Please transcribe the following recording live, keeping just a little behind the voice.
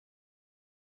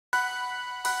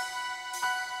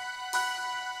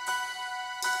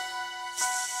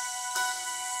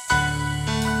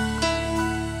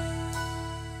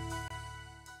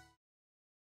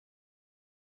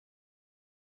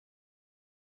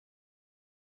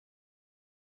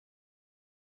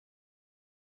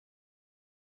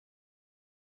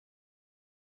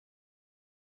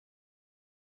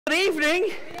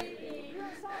Evening.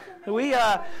 We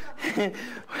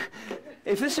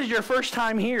if this is your first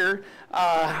time here,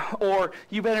 or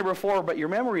you've been here before but your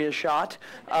memory is shot,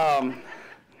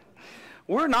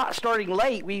 we're not starting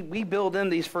late. We build in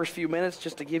these first few minutes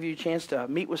just to give you a chance to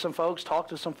meet with some folks, talk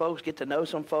to some folks, get to know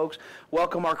some folks,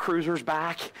 welcome our cruisers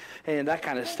back, and that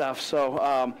kind of stuff.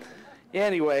 So,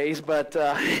 anyways, but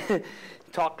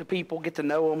talk to people, get to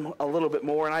know them a little bit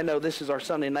more. And I know this is our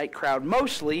Sunday night crowd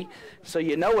mostly, so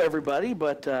you know everybody,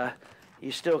 but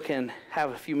you still can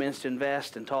have a few minutes to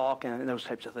invest and talk and those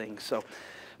types of things. So,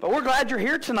 but we're glad you're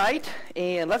here tonight,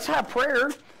 and let's have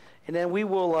prayer, and then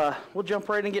we'll jump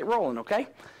right in and get rolling, okay?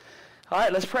 All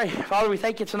right, let's pray. Father, we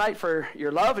thank you tonight for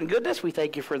your love and goodness. We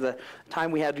thank you for the time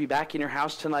we had to be back in your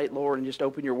house tonight, Lord, and just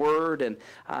open your word and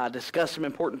discuss some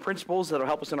important principles that will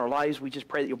help us in our lives. We just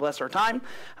pray that you'll bless our time,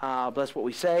 bless what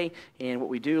we say and what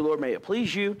we do. Lord, may it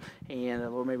please you,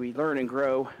 and Lord, may we learn and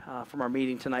grow from our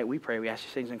meeting tonight. We pray. We ask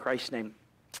these things in Christ's name.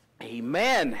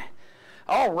 Amen.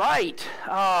 All right.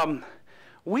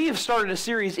 We have started a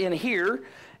series in here,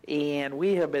 and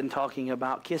we have been talking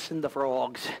about kissing the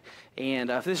frogs. And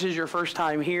if this is your first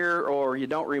time here, or you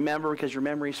don't remember because your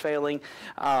memory's failing,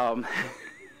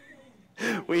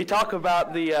 we talk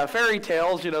about the fairy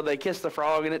tales. You know, they kiss the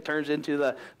frog and it turns into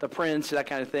the prince, that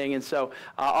kind of thing. And so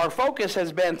our focus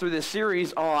has been through this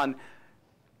series on,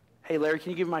 hey Larry,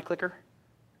 can you give me my clicker?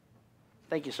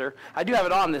 Thank you, sir. I do have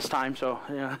it on this time, so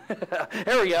yeah.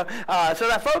 There we go. So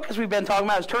that focus we've been talking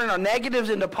about is turning our negatives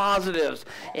into positives.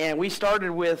 And we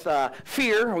started with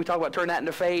fear. We talked about turning that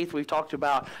into faith. We've talked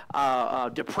about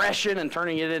depression and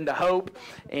turning it into hope.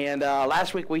 And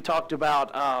last week we talked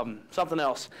about something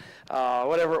else,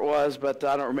 whatever it was, but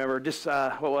I don't remember. Just,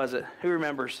 what was it? Who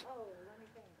remembers? Oh, let me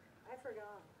think. I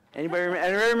forgot. Anybody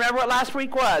remember what last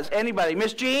week was? Anybody?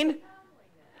 Miss Jean?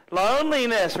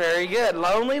 Loneliness, very good.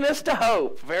 Loneliness to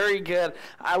hope, very good.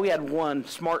 We had one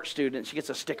smart student. She gets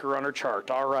a sticker on her chart.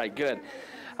 All right, good.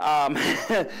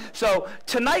 So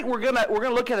tonight we're gonna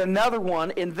look at another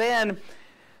one, and then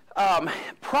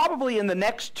probably in the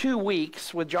next 2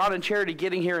 weeks, with John and Charity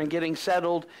getting here and getting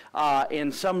settled,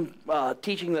 in some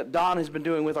teaching that Don has been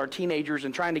doing with our teenagers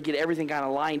and trying to get everything kind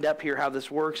of lined up here, how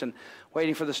this works, and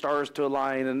waiting for the stars to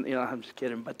align, and I'm just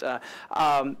kidding, but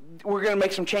we're going to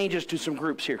make some changes to some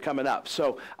groups here coming up.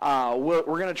 So we're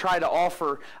going to try to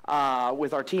offer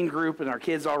with our teen group and our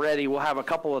kids already, we'll have a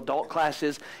couple adult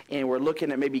classes, and we're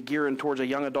looking at maybe gearing towards a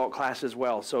young adult class as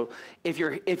well. So if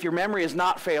your memory is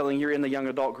not failing, you're in the young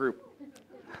adult group.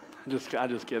 I'm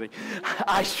just kidding.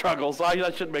 I struggle, so I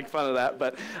shouldn't make fun of that.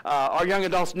 But our young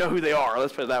adults know who they are.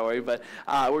 Let's put it that way. But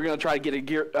we're going to try to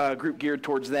get a group geared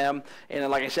towards them. And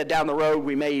then, like I said, down the road,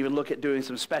 we may even look at doing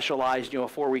some specialized, a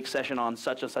 4-week session on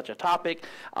such and such a topic,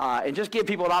 and just give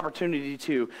people an opportunity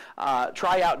to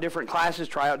try out different classes,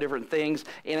 try out different things,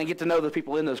 and then get to know the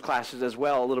people in those classes as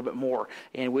well a little bit more.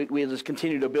 And we'll just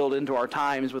continue to build into our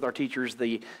times with our teachers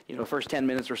the first 10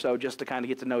 minutes or so, just to kind of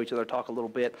get to know each other, talk a little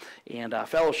bit, and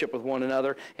fellowship with one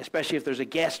another, especially if there's a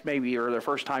guest maybe or their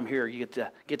first time here, you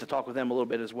get to talk with them a little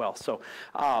bit as well. So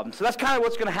that's kind of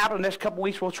what's going to happen the next couple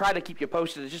weeks. We'll try to keep you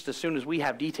posted just as soon as we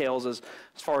have details as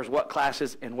far as what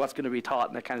classes and what's going to be taught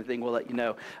and that kind of thing. We'll let you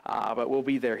know, but we'll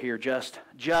be there here just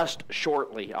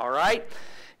shortly. All right,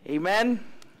 amen.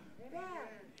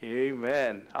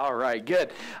 Amen. All right,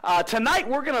 good. Tonight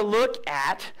we're going to look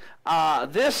at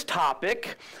this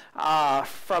topic,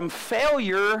 from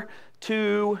failure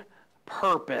to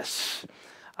purpose.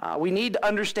 We need to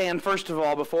understand, first of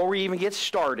all, before we even get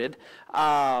started,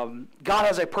 God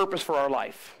has a purpose for our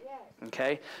life.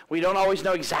 Okay? We don't always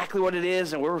know exactly what it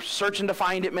is, and we're searching to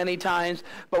find it many times,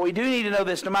 but we do need to know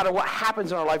this. No matter what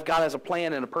happens in our life, God has a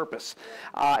plan and a purpose.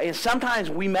 And sometimes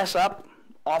we mess up.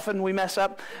 Often we mess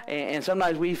up, and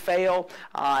sometimes we fail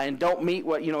and don't meet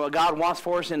what God wants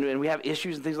for us, and we have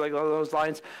issues and things like those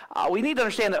lines. We need to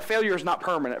understand that failure is not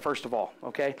permanent, first of all,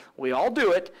 okay? We all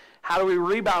do it. How do we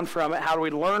rebound from it? How do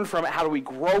we learn from it? How do we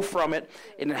grow from it?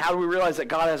 And then how do we realize that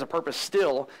God has a purpose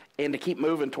still, and to keep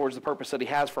moving towards the purpose that he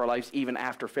has for our lives even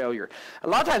after failure? A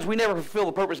lot of times we never fulfill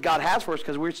the purpose God has for us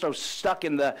because we're so stuck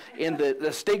in the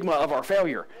stigma of our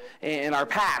failure and our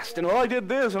past. And, I did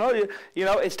this, and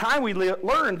it's time we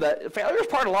learn that failure is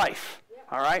part of life.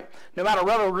 All right? No matter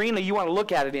what arena you want to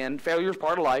look at it in, failure is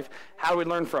part of life. How do we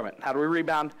learn from it? How do we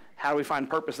rebound? How do we find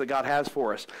purpose that God has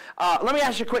for us? Let me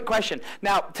ask you a quick question.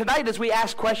 Now, tonight as we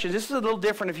ask questions, this is a little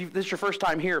different if this is your first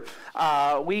time here.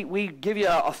 We give you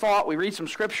a thought, we read some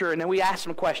scripture, and then we ask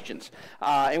some questions.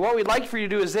 And what we'd like for you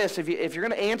to do is this. If you're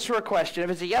going to answer a question, if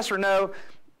it's a yes or no,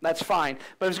 that's fine.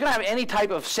 But if it's going to have any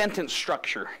type of sentence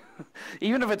structure,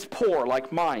 even if it's poor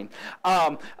like mine.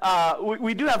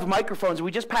 We do have microphones.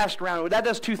 We just passed around. That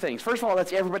does two things. First of all,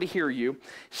 lets everybody hear you.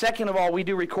 Second of all, we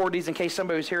do record these in case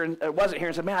somebody was here and wasn't here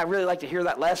and said, man, I really like to hear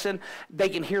that lesson. They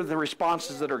can hear the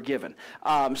responses that are given.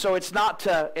 So it's not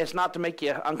to make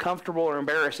you uncomfortable or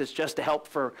embarrassed. It's just to help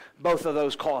for both of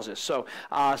those causes. So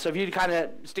if you kind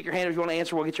of stick your hand if you want to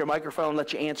answer, we'll get you a microphone,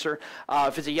 let you answer.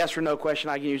 If it's a yes or no question,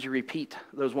 I can usually repeat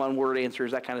those one-word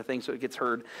answers, that kind of thing, so it gets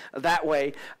heard that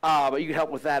way. But you can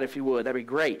help with that if you would. That'd be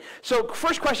great. So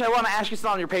first question I want to ask you, it's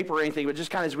not on your paper or anything, but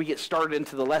just kind of as we get started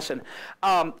into the lesson.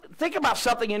 Think about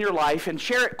something in your life and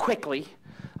share it quickly.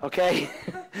 Okay?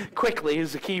 Quickly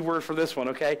is the key word for this one,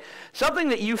 okay? Something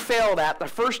that you failed at the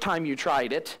first time you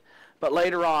tried it, but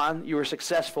later on you were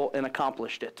successful and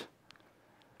accomplished it.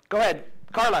 Go ahead,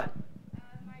 Carla.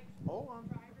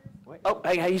 Oh,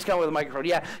 hey, he's coming with a microphone.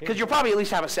 Yeah, because you'll probably at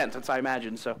least have a sentence, I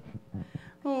imagine. So.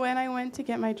 When I went to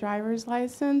get my driver's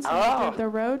license and I did the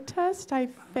road test, I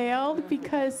failed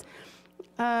because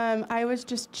I was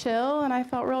just chill and I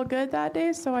felt real good that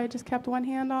day, so I just kept one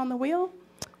hand on the wheel.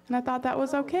 And I thought that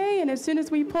was okay. And as soon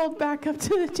as we pulled back up to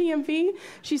the DMV,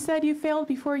 she said, you failed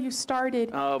before you started.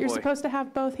 You're supposed to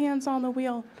have both hands on the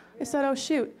wheel. I said, oh,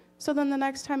 shoot. So then the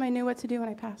next time I knew what to do and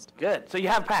I passed. Good. So you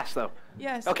have passed, though?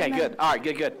 Yes. Okay, good. All right,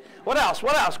 good. What else?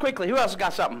 What else? Quickly. Who else has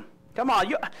got something? Come on.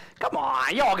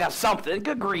 Y'all got something.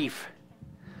 Good grief.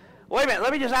 Wait a minute.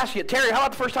 Let me just ask you. Terry, how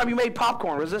about the first time you made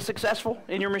popcorn? Was this successful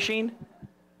in your machine?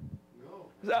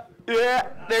 No. Yeah,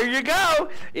 there you go.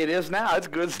 It is now. It's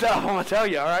good stuff, I'm going to tell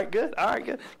you. All right, good.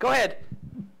 Go ahead.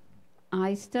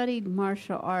 I studied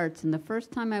martial arts, and the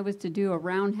first time I was to do a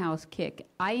roundhouse kick,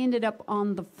 I ended up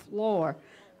on the floor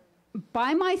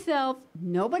by myself,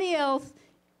 nobody else.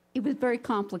 It was very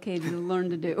complicated to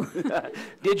learn to do.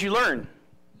 Did you learn?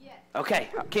 Yes. Okay.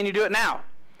 Can you do it now?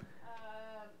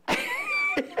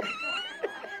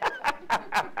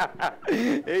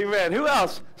 Amen. Who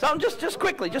else? Something just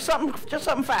quickly, just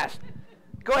something fast.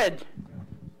 Go ahead.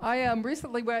 I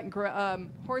recently went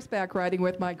horseback riding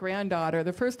with my granddaughter.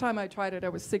 The first time I tried it, I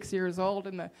was 6 years old,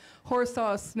 and the horse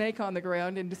saw a snake on the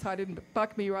ground and decided to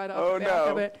buck me right off the back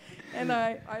of it. And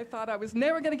I thought I was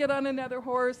never going to get on another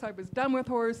horse. I was done with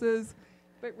horses.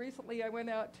 But recently I went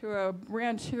out to a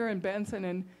ranch here in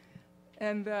Benson,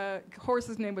 and the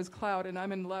horse's name was Cloud, and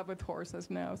I'm in love with horses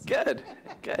now. So. Good.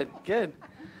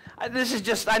 I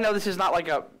know this is not like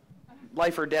a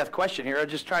life or death question here. I'm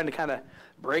just trying to kind of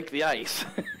break the ice.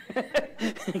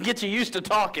 Get you used to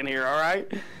talking here, all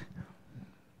right?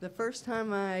 The first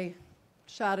time I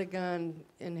shot a gun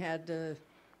and had to,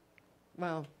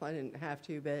 well, I didn't have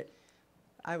to, but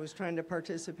I was trying to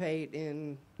participate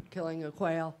in killing a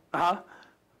quail. Uh-huh.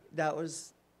 That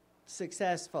was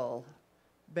successful,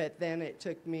 but then it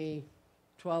took me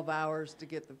 12 hours to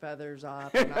get the feathers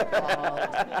off, and I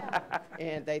called,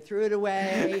 and they threw it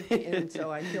away, and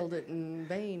so I killed it in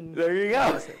vain. There you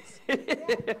go.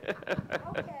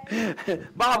 Okay.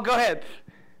 Bob, go ahead.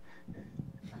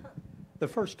 The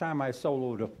first time I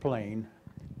soloed a plane,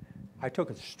 I took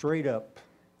it straight up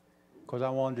because I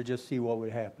wanted to just see what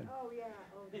would happen. Oh, yeah.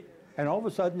 Oh, dear. And all of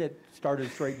a sudden, it started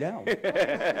straight down.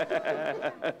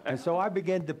 And so I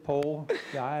began to pull.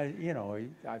 I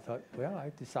thought, well,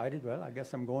 I decided, well, I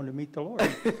guess I'm going to meet the Lord.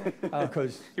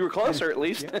 You were closer, at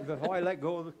least. Yeah, before I let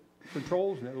go of the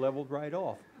controls, and it leveled right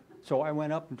off. So I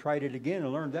went up and tried it again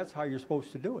and learned that's how you're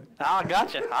supposed to do it. Ah,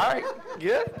 gotcha. All right.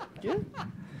 Good.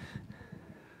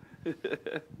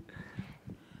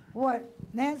 What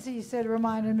Nancy said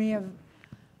reminded me of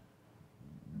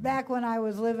back when I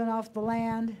was living off the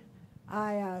land.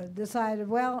 I decided,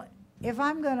 well, if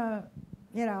I'm going to,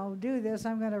 do this,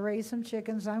 I'm going to raise some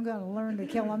chickens. I'm going to learn to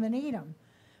kill them and eat them.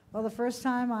 Well, the first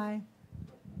time I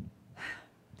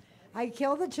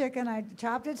killed the chicken, I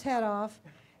chopped its head off,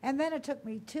 and then it took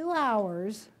me 2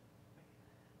 hours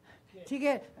to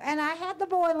get, and I had the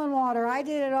boiling water. I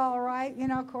did it all right,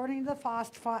 according to the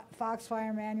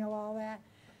Foxfire manual, all that.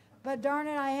 But darn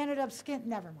it, I ended up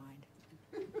never mind.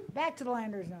 Back to the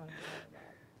Landers note.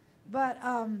 But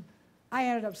I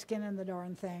ended up skinning the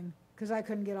darn thing because I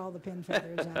couldn't get all the pin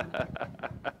feathers out.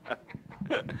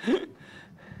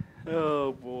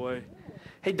 Oh, boy.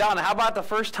 Hey, Donna, how about the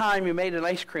first time you made an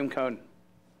ice cream cone?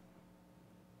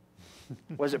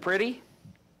 Was it pretty?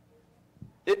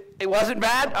 It wasn't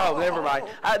bad? Oh, never mind.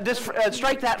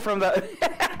 Strike that from the...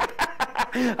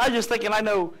 I was just thinking, I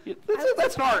know,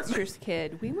 that's smart. Master's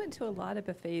kid. We went to a lot of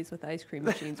buffets with ice cream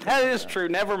machines. That is true.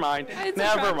 Never mind.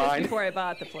 Never mind. Before I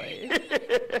bought the place.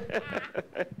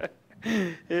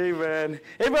 Amen.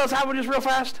 Anybody else have one just real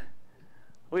fast?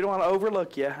 We don't want to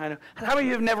overlook you. I know. How many of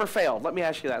you have never failed? Let me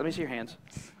ask you that. Let me see your hands.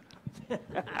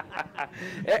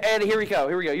 And here we go.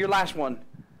 Your last one.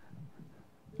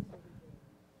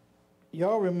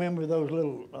 Y'all remember those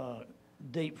little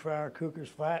deep fryer cookers,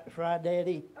 Fry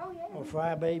Daddy? Oh, yeah. Or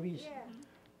Fry Babies? Yeah.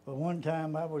 But one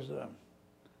time I was,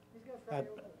 I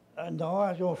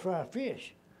was going to fry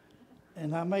fish.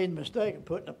 And I made a mistake of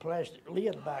putting a plastic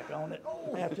lid back on it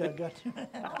after I got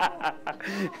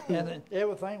and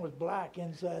everything was black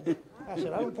inside. I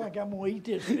said, I don't think I'm going to eat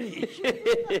this fish.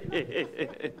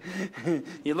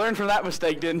 You learned from that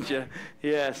mistake, didn't you?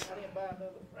 Yes. I didn't buy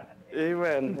another Fry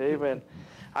Daddy. Amen.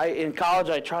 In college,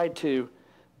 I tried to,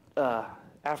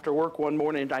 after work one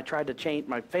morning, I tried to change,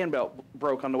 my fan belt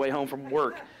broke on the way home from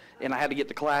work, and I had to get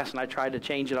to class, and I tried to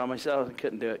change it on myself, and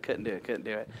couldn't do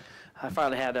it. I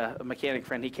finally had a mechanic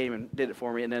friend. He came and did it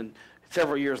for me, and then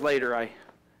several years later, I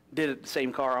did it the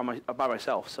same car by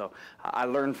myself. So I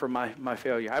learned from my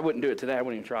failure. I wouldn't do it today. I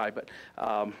wouldn't even try, but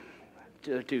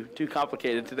too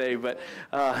complicated today. But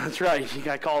that's right. You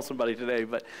got to call somebody today.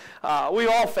 But we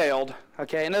all failed,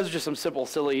 okay? And those are just some simple,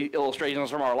 silly illustrations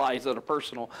from our lives that are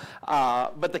personal.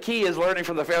 But the key is learning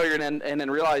from the failure and then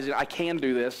realizing I can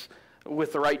do this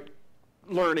with the right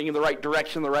learning in the right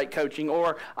direction, the right coaching,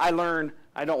 or I learn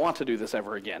I don't want to do this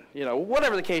ever again.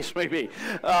 Whatever the case may be.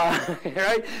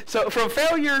 Right? So from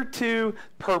failure to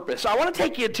purpose. So I want to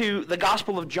take you to the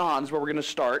Gospel of John, where we're going to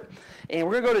start. And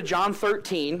we're going to go to John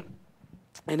 13,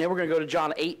 and then we're going to go to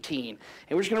John 18.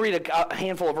 And we're just going to read a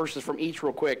handful of verses from each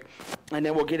real quick, and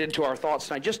then we'll get into our thoughts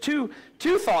tonight. Just two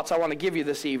thoughts I want to give you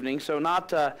this evening, so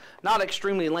not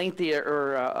extremely lengthy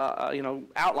or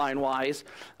outline-wise,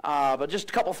 but just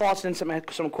a couple thoughts and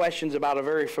some questions about a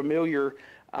very familiar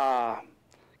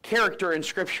character in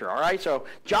Scripture, all right? So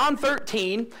John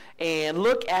 13, and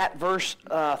look at verse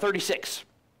 36.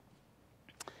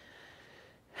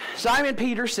 Simon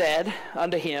Peter said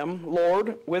unto him,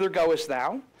 Lord, whither goest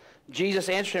thou? Jesus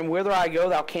answered him, Whither I go,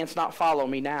 thou canst not follow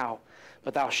me now,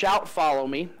 but thou shalt follow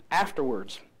me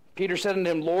afterwards. Peter said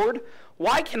unto him, Lord,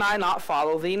 why can I not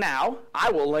follow thee now? I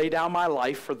will lay down my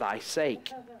life for thy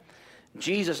sake.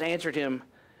 Jesus answered him,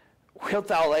 Wilt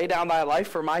thou lay down thy life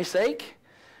for my sake?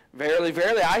 Verily,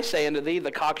 verily, I say unto thee,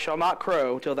 the cock shall not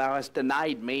crow till thou hast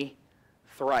denied me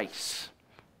thrice.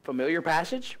 Familiar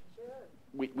passage?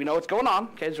 We know what's going on,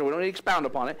 okay, so we don't need to expound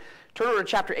upon it. Turn over to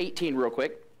chapter 18 real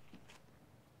quick.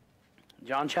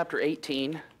 John chapter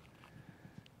 18.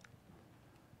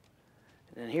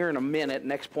 And here in a minute,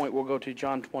 next point, we'll go to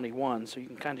John 21, so you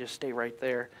can kind of just stay right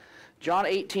there. John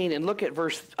 18, and look at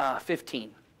verse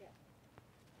 15.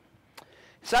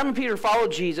 Simon Peter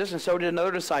followed Jesus, and so did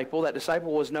another disciple. That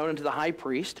disciple was known unto the high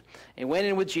priest, and went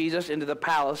in with Jesus into the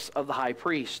palace of the high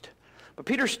priest. But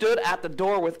Peter stood at the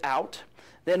door without.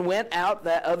 Then went out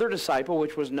that other disciple,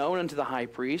 which was known unto the high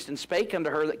priest, and spake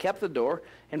unto her that kept the door,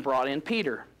 and brought in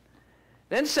Peter.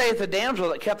 Then saith the damsel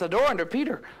that kept the door unto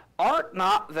Peter, Art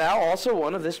not thou also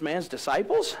one of this man's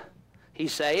disciples? He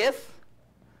saith,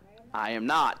 I am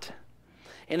not.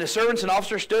 And the servants and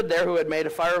officers stood there, who had made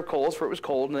a fire of coals, for it was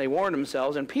cold, and they warmed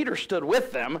themselves. And Peter stood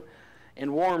with them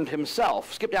and warmed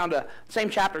himself. Skip down to the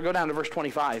same chapter, go down to verse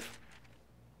 25.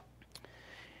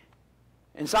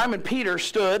 And Simon Peter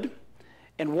stood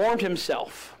and warmed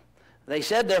himself. They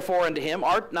said therefore unto him,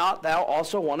 Art not thou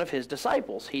also one of his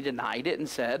disciples? He denied it and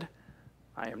said,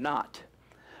 I am not.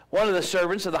 One of the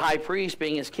servants of the high priest,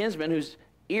 being his kinsman, whose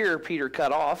ear Peter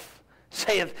cut off,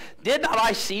 saith, Did not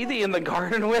I see thee in the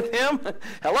garden with him?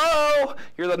 Hello,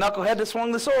 you're the knucklehead that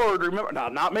swung the sword. Remember, no,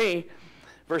 not me.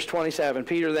 Verse 27,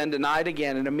 Peter then denied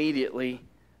again, and immediately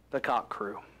the cock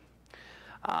crew.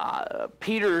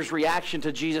 Peter's reaction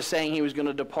to Jesus saying he was going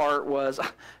to depart was,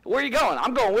 where are you going?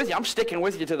 I'm going with you. I'm sticking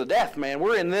with you to the death, man.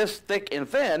 We're in this thick and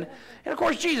thin. And of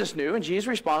course Jesus knew, and Jesus'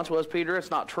 response was, Peter, it's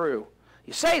not true.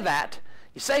 You say that,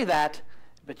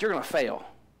 but you're going to fail.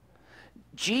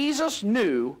 Jesus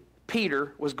knew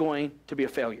Peter was going to be a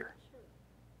failure.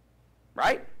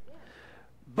 Right?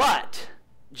 But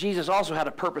Jesus also had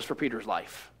a purpose for Peter's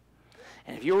life.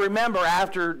 And if you remember,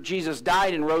 after Jesus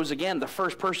died and rose again, the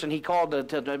first person he called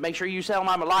to make sure you tell him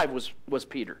I'm alive was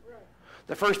Peter.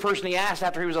 The first person he asked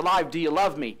after he was alive, do you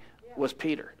love me, was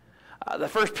Peter. The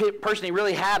first person he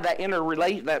really had that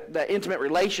intimate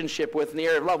relationship with in the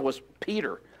area of love was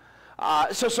Peter.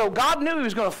 So God knew he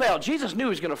was going to fail. Jesus knew he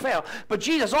was going to fail. But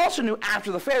Jesus also knew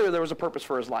after the failure there was a purpose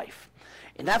for his life.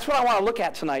 And that's what I want to look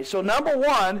at tonight. So number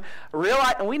one,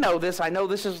 realize, and we know this, I know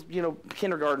this is,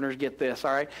 kindergartners get this,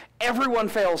 all right? Everyone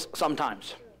fails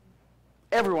sometimes.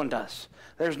 Everyone does.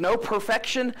 There's no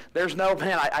perfection. There's no,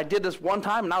 man, I did this one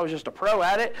time and I was just a pro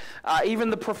at it. Even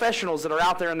the professionals that are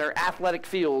out there in their athletic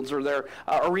fields or their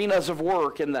arenas of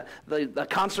work, and the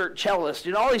concert cellists,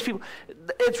 you know, all these people,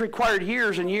 it's required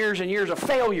years and years and years of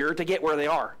failure to get where they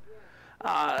are.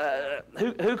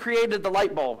 Who created the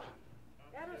light bulb?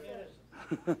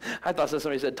 I thought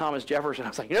somebody said Thomas Jefferson. I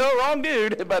was like, no, wrong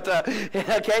dude. But,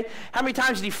 okay. How many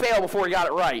times did he fail before he got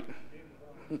it right?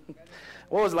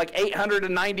 What was it, like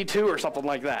 892 or something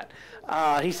like that?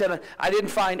 He said, I didn't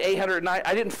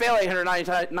fail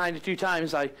 892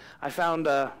 times. I found,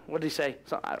 what did he say?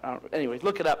 So, anyway,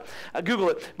 look it up.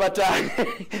 Google it. But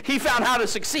he found how to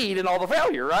succeed in all the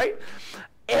failure, right?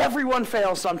 Everyone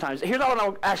fails sometimes. Here's how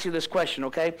I'll ask you this question,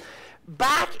 okay?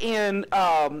 Back in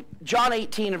John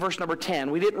 18 and verse number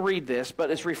 10, we didn't read this, but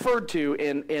it's referred to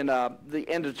in the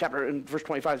end of the chapter, in verse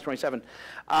 25 to 27.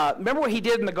 Remember what he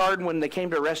did in the garden when they came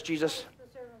to arrest Jesus?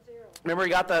 Remember,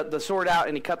 he got the sword out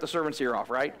and he cut the servant's ear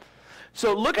off, right?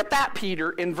 So look at that,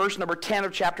 Peter, in verse number 10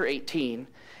 of chapter 18,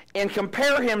 and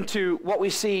compare him to what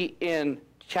we see in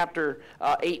chapter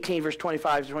 18, verse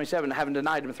 25 to 27, having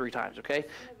denied him 3 times, okay?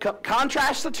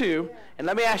 Contrast the two, and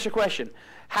let me ask you a question.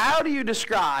 How do you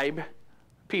describe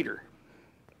Peter?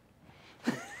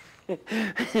 Who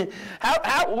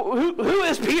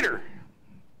is Peter?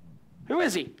 Who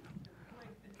is he?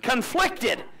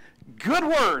 Conflicted. Good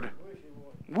word.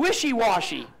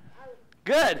 Wishy-washy.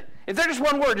 Good. If they're just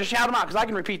one word, just shout them out, because I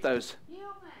can repeat those.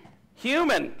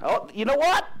 Human. Oh, you know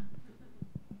what?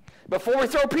 Before we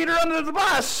throw Peter under the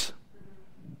bus,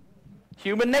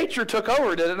 human nature took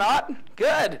over, did it not?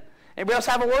 Good. Anybody else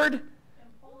have a word?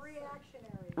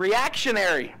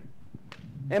 Reactionary.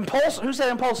 Impulsive. Who said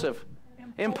impulsive?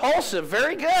 Impulsive.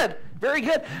 Very good. Very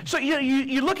good. So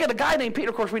you look at a guy named Peter.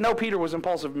 Of course, we know Peter was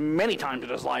impulsive many times in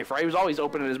his life, right? He was always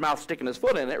opening his mouth, sticking his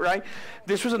foot in it, right?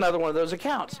 This was another one of those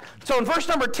accounts. So in verse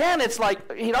number 10, it's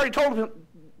like he'd already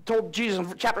told Jesus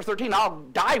in chapter 13, I'll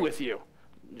die with you.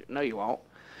 No, you won't.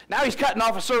 Now he's cutting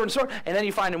off a servant's sword, and then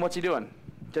you find him, what's he doing?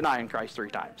 Denying Christ 3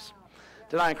 times.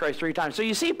 Denying Christ 3 times. So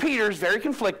you see Peter's very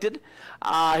conflicted.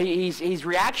 He's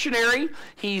reactionary.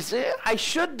 He's, I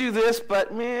should do this,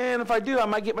 but man, if I do, I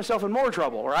might get myself in more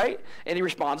trouble, right? And he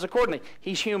responds accordingly.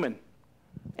 He's human.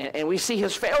 And we see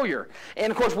his failure.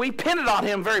 And of course, we pin it on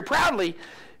him very proudly.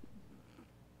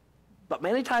 But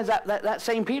many times that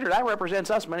same Peter, that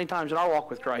represents us many times in our walk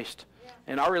with Christ.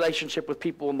 In our relationship with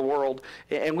people in the world.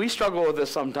 And we struggle with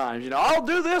this sometimes. You know, I'll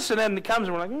do this, and then he comes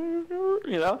and we're like,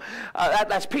 you know.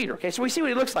 That's Peter. Okay, so we see what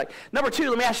he looks like. Number 2,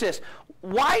 let me ask you this.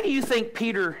 Why do you think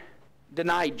Peter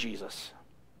denied Jesus?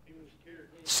 He was scared.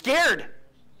 Scared.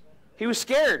 He was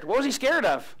scared. What was he scared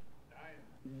of?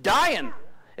 Dying.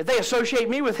 If they associate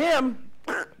me with him,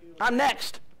 I'm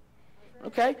next.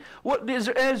 Okay. What is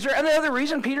there any other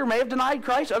reason Peter may have denied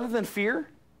Christ other than fear?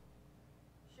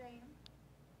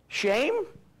 Shame?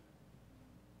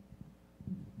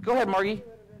 Go ahead, Margie.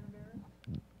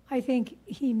 I think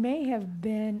he may have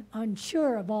been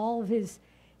unsure of all of his,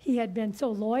 he had been so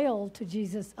loyal to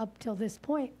Jesus up till this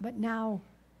point, but now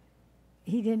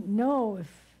he didn't know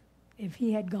if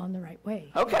he had gone the right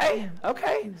way. Okay,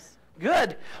 okay.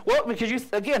 Good. Well,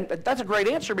 because again, that's a great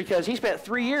answer, because he spent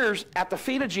 3 years at the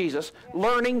feet of Jesus,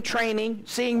 learning, training,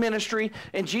 seeing ministry,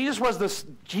 and Jesus was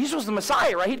the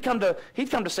Messiah, right? He'd come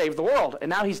to save the world, and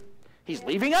now he's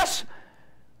leaving us.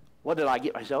 What did I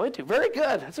get myself into? Very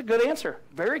good. That's a good answer.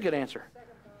 Very good answer.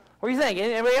 What do you think?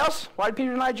 Anybody else? Why did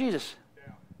Peter deny Jesus?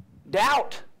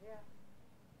 Doubt.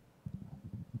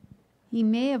 He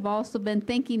may have also been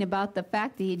thinking about the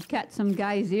fact that he'd cut some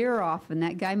guy's ear off, and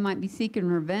that guy might be seeking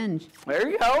revenge. There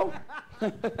you go.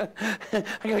 I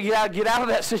gotta get out of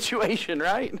that situation,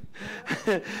 right?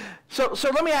 So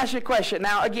let me ask you a question.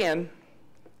 Now, again,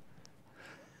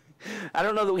 I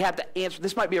don't know that we have to answer.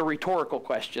 This might be a rhetorical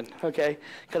question, okay?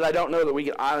 Because I don't know that we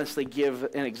can honestly give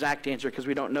an exact answer, because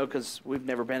we don't know, because we've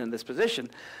never been in this position.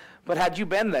 But had you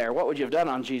been there, what would you have done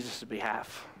on Jesus'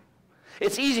 behalf?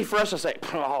 It's easy for us to say,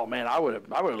 oh man, I would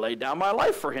have laid down my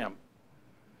life for him.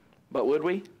 But would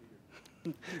we?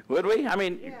 Would we? I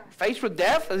mean, faced with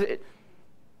death?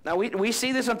 Now, we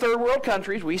see this in third world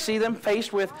countries. We see them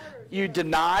faced with you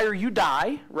deny or you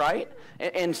die, right?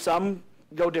 And some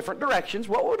go different directions.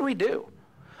 What would we do?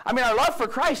 I mean, our love for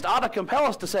Christ ought to compel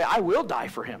us to say, I will die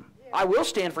for him. I will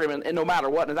stand for him, and no matter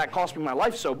what, and if that costs me my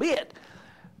life, so be it.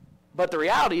 But the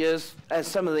reality is, as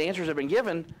some of the answers have been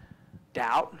given,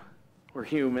 doubt. We're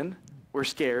human. We're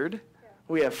scared.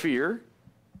 We have fear,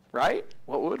 right?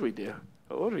 What would we do?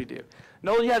 What would we do?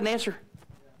 Noel, you had an answer?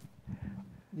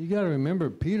 You got to remember,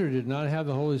 Peter did not have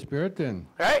the Holy Spirit then.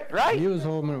 Right. He was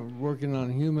working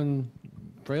on human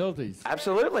frailties.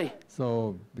 Absolutely.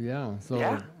 So, yeah. So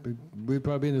Yeah. we'd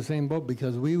probably be in the same boat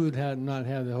because we would not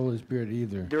have the Holy Spirit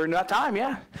either. During that time,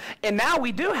 yeah. And now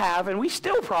we do have, and we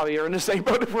still probably are in the same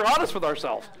boat if we're honest with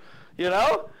ourselves. You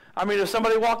know? I mean, if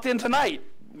somebody walked in tonight,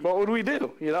 what would we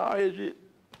do? You know?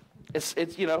 It's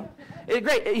you know, it's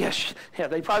great. Yeah,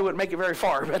 they probably wouldn't make it very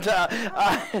far, but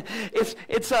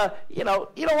it's you know,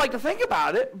 you don't like to think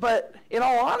about it, but in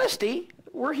all honesty,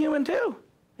 we're human too,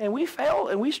 and we fail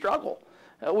and we struggle.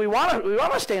 We want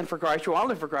to stand for Christ, we want to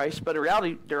live for Christ, but in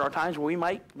reality, there are times where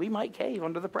we might cave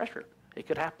under the pressure. It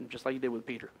could happen, just like it did with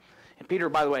Peter. And Peter,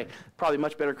 by the way, probably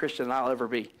much better Christian than I'll ever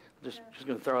be. Just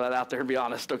going to throw that out there and be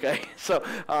honest, okay? So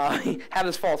he had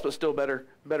his faults, but still better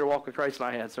walk with Christ than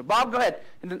I had. So Bob, go ahead,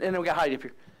 and then we got Heidi up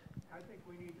here. I think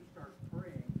we need to start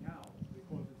praying now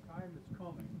because the time is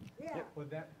coming. Yeah.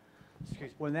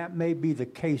 When that may be the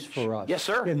case for us. Yes,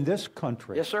 sir. In this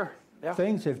country. Yes, sir. Yeah.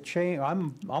 Things have changed.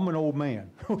 I'm an old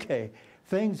man, okay?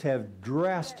 Things have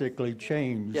drastically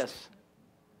changed. Yes.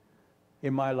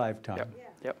 In my lifetime.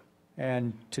 Yep.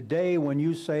 And today, when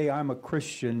you say I'm a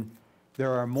Christian,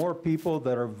 there are more people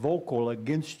that are vocal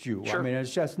against you. Sure. I mean,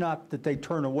 it's just not that they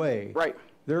turn away. Right.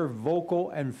 They're vocal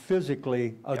and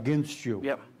physically against you.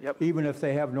 Yep. Even if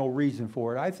they have no reason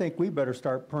for it. I think we better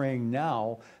start praying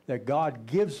now that God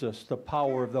gives us the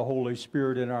power of the Holy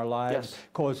Spirit in our lives,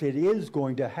 because it is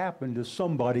going to happen to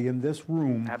somebody in this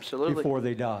room before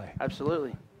they die.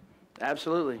 Absolutely.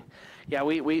 Yeah,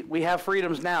 we have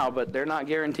freedoms now, but they're not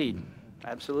guaranteed.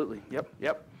 Absolutely.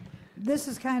 Yep. This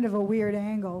is kind of a weird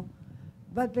angle,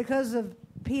 but because of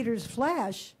Peter's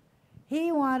flesh,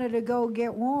 he wanted to go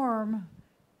get warm,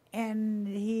 and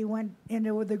he went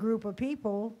into the group of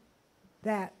people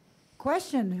that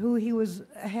questioned who he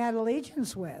had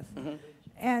allegiance with. Mm-hmm.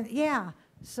 And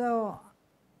so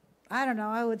I don't know,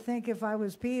 I would think if I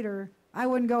was Peter, I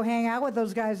wouldn't go hang out with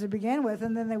those guys to begin with,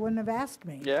 and then they wouldn't have asked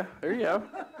me. Yeah, there you go.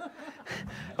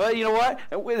 Well, you know what?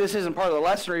 This isn't part of the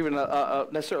lesson or even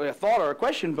necessarily a thought or a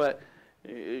question, but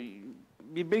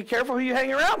be careful who you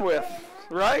hang around with,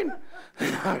 right?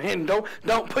 I mean,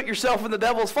 don't put yourself in the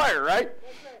devil's fire, right?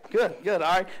 Good. All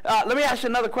right. Let me ask you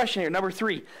another question here, number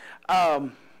 3.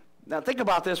 Now think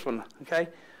about this one, okay?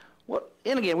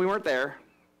 And again, we weren't there,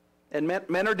 and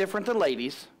men are different than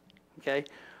ladies, okay?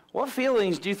 What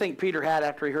feelings do you think Peter had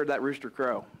after he heard that rooster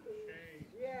crow?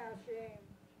 Shame.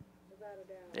 Without a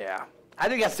doubt. Yeah. I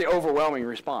think that's the overwhelming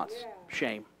response. Yeah.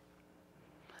 Shame.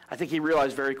 I think he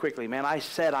realized very quickly, man, I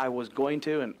said I was going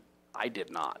to, and I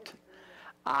did not.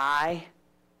 I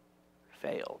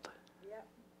failed. Yep.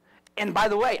 And by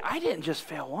the way, I didn't just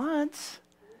fail once.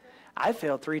 I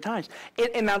failed 3 times.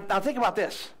 And now think about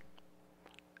this.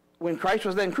 When Christ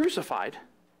was then crucified,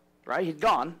 right, he'd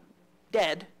gone,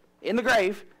 dead, in the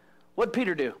grave, what did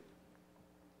Peter do?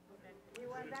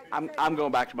 I'm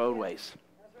going back to my old ways.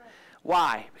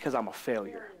 Why? Because I'm a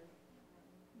failure.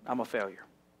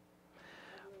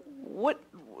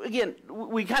 Again,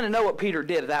 we kind of know what Peter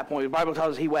did at that point. The Bible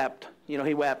tells us he wept. You know,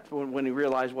 he wept when he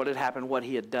realized what had happened, what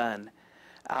he had done.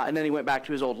 And then he went back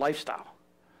to his old lifestyle.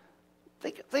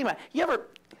 Think about it.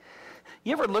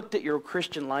 You ever looked at your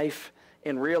Christian life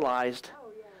and realized,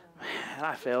 man,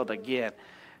 I failed again?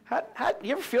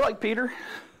 You ever feel like Peter?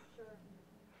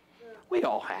 We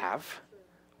all have.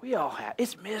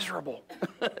 It's miserable.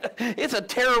 It's a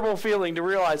terrible feeling to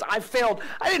realize I failed.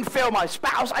 I didn't fail my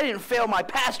spouse. I didn't fail my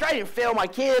pastor. I didn't fail my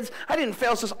kids. I didn't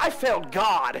fail I failed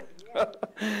God.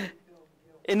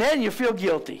 And then you feel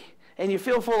guilty, and you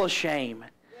feel full of shame,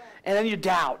 and then you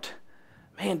doubt.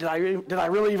 Man, did I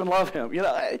really even love him? You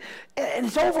know, and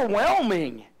it's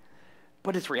overwhelming,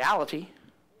 but it's reality.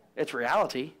 It's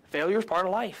reality. Failure is part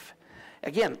of life.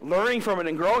 Again, learning from it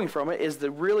and growing from it is the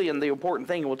important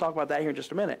thing, and we'll talk about that here in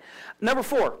just a minute. Number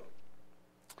 4,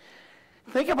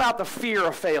 think about the fear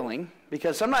of failing,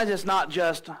 because sometimes it's not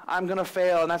just, I'm going to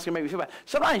fail, and that's going to make me feel bad.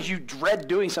 Sometimes you dread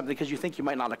doing something because you think you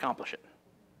might not accomplish it.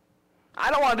 I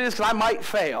don't want to do this because I might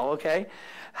fail, okay?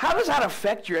 How does that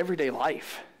affect your everyday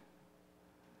life?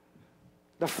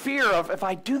 The fear of, if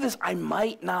I do this, I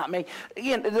might not make.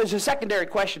 Again, there's a secondary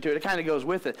question to it. It kind of goes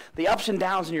with it. The ups and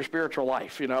downs in your spiritual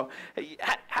life, you know.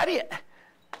 How do you,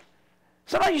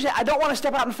 sometimes you say, I don't want to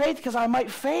step out in faith because I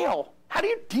might fail. How do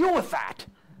you deal with that?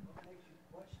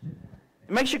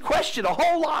 It makes you question a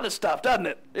whole lot of stuff, doesn't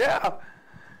it? Yeah.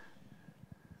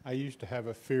 I used to have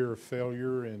a fear of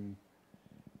failure, and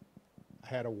I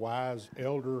had a wise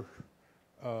elder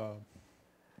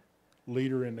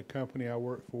leader in the company I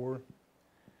worked for.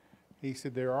 He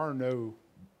said, there are no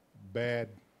bad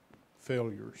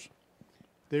failures.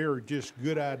 There are just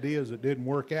good ideas that didn't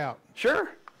work out. Sure.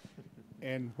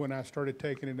 And when I started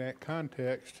taking in that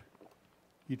context,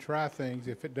 you try things.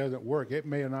 If it doesn't work, it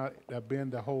may not have been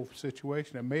the whole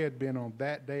situation. It may have been on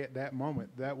that day at that moment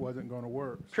that wasn't going to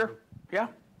work. Sure. So Yeah.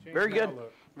 change Very the good.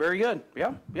 outlook. Very good.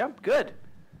 Yeah. Yeah. Good.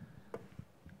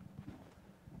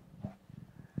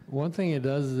 One thing it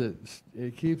does is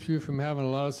it keeps you from having a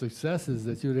lot of successes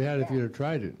that you'd have had if you'd have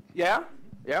tried it. Yeah.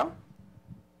 Yeah.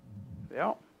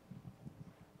 Yeah.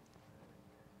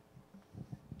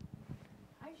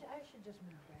 I should just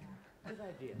move back. Good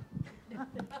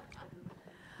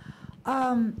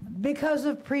idea. Because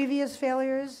of previous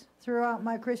failures throughout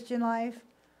my Christian life,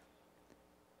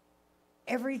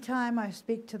 every time I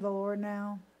speak to the Lord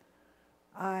now,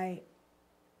 I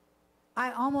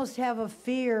almost have a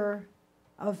fear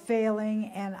of failing,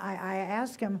 and I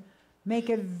ask Him, make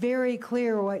it very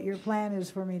clear what your plan is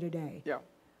for me today. Yeah.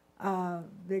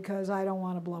 Because I don't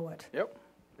want to blow it. Yep.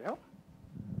 Yep.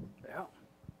 Yeah.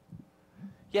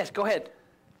 Yes, go ahead.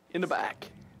 In the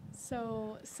back.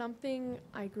 So something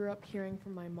I grew up hearing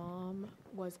from my mom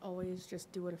was always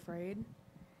just do it afraid.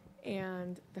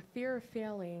 And the fear of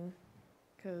failing,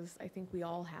 because I think we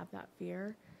all have that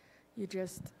fear,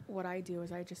 what I do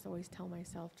is I just always tell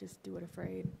myself, just do it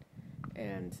afraid.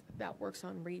 And that works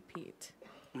on repeat,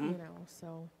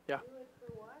 so. Yeah.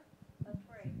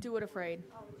 Do it afraid.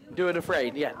 Do it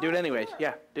afraid. Yeah. Do it anyways.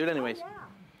 Yeah. Do it anyways.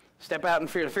 Step out in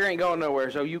fear. The fear ain't going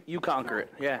nowhere, so you conquer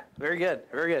it. Yeah. Very good.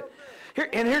 Very good.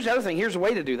 Here's the other thing. Here's a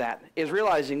way to do that, is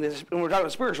realizing this, when we're talking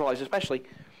about spiritual life especially,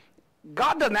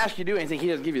 God doesn't ask you to do anything He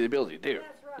doesn't give you the ability to do.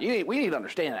 We need to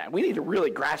understand that. We need to really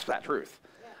grasp that truth.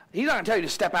 He's not going to tell you to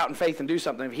step out in faith and do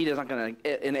something if He isn't going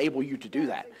to enable you to do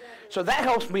that. So that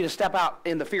helps me to step out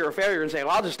in the fear of failure and say,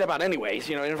 well, I'll just step out anyways.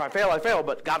 And if I fail, I fail,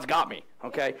 but God's got me.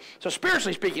 Okay? So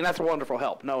spiritually speaking, that's a wonderful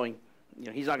help, knowing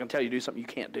He's not going to tell you to do something you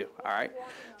can't do. All right?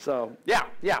 So, yeah.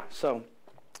 So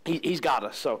He's got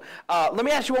us. So let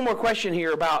me ask you one more question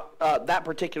here about that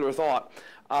particular thought.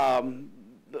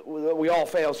 We all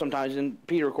fail sometimes, and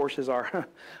Peter, of course, is our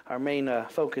main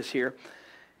focus here.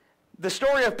 The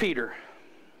story of Peter.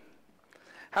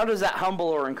 How does that humble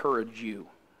or encourage you?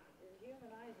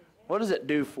 What does it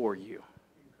do for you?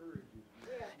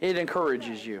 It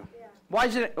encourages you. Why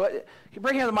is it?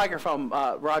 Bring him the microphone,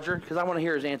 Roger, because I want to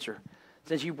hear his answer,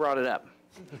 since you brought it up.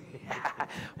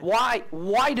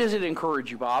 Why does it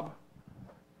encourage you, Bob?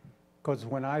 Because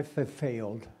when I've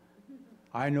failed,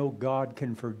 I know God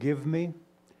can forgive me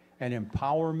and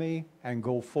empower me and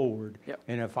go forward. Yep.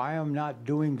 And if I am not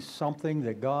doing something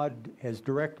that God has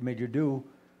directed me to do,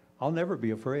 I'll never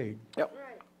be afraid. Yep.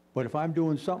 But if I'm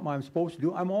doing something I'm supposed to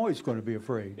do, I'm always going to be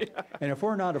afraid. Yeah. And if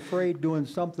we're not afraid doing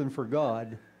something for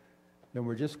God, then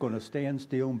we're just going to stand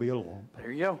still and be alone.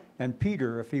 There you go. And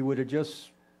Peter, if he would have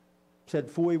just said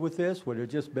phooey with this, would have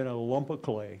just been a lump of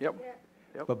clay. Yep.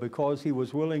 Yep. But because he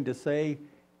was willing to say,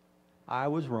 I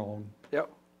was wrong. Yep.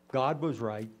 God was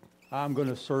right. I'm going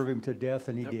to serve Him to death,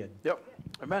 and he did. Yep.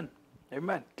 Amen.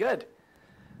 Amen. Good.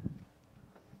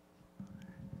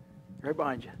 Right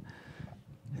behind you.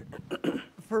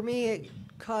 For me, it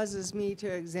causes me to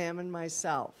examine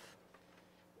myself.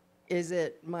 Is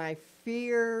it my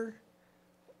fear,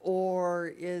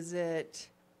 or is it...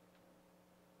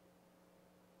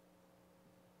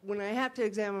 When I have to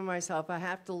examine myself, I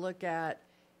have to look at,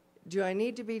 do I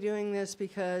need to be doing this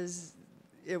because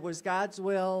it was God's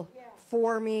will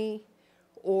for me?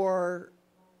 Or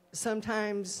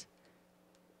sometimes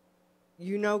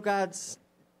God's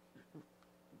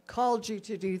called you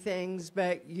to do things,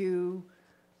 but you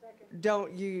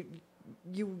don't, you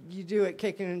do it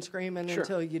kicking and screaming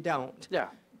until you don't. Yeah.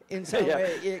 And so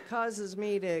it causes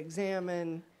me to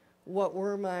examine what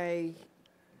were my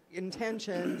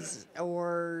intentions,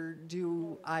 or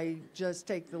do I just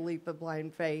take the leap of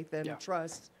blind faith and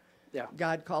trust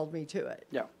God called me to it?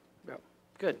 Yeah. Yeah.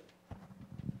 Good.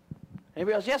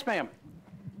 Anybody else? Yes, ma'am.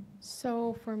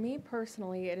 So for me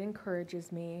personally, it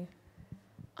encourages me.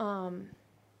 So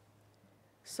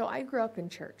I grew up in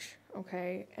church,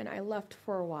 okay, and I left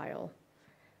for a while.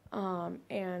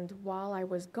 And while I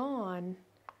was gone,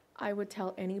 I would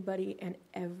tell anybody and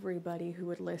everybody who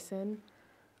would listen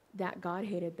that God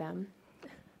hated them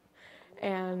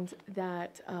and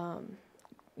that,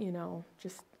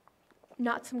 just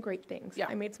not some great things. Yeah.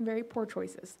 I made some very poor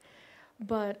choices.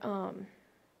 But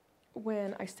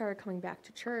when I started coming back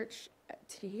to church,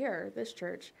 to this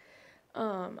church,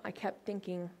 I kept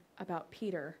thinking about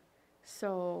Peter.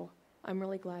 So I'm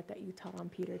really glad that you taught on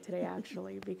Peter today,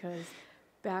 actually, because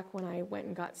back when I went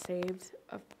and got saved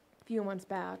a few months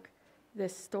back,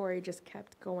 this story just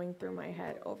kept going through my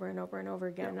head over and over and over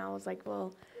again. And I was like,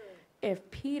 well, if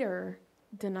Peter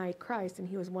denied Christ and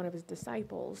he was one of his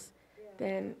disciples,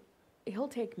 then he'll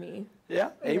take me. Yeah,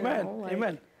 amen.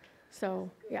 Amen. So,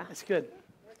 yeah. That's good.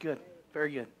 Good.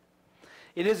 Very good.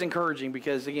 It is encouraging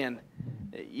because, again,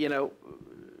 you know,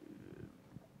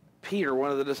 Peter,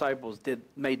 one of the disciples,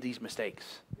 made these mistakes.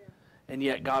 And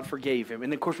yet God forgave him.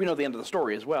 And, of course, we know the end of the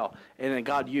story as well. And then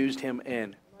God used him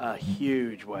in a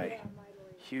huge way.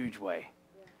 Huge way.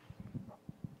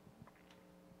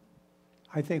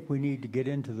 I think we need to get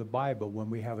into the Bible when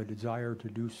we have a desire to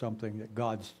do something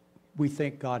that we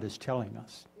think God is telling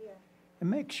us. And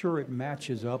make sure it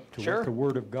matches up to what the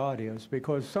Word of God is.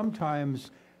 Because sometimes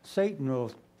Satan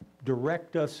will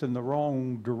direct us in the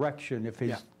wrong direction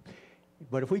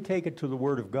but if we take it to the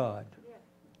Word of God,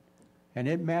 and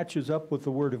it matches up with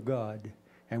the Word of God,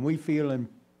 and we feel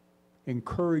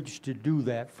encouraged to do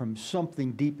that from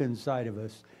something deep inside of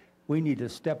us, we need to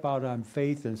step out on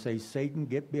faith and say, Satan,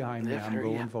 get behind me, I'm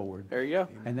going forward. There you go.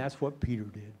 And that's what Peter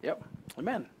did. Yep.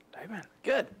 Amen. Amen.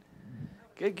 Good.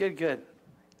 Good, good, good.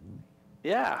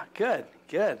 Yeah, good,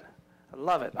 good. I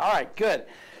love it. All right, good.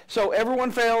 So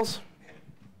everyone fails.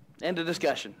 End of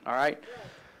discussion, all right?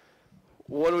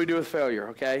 What do we do with failure,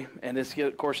 okay? And this,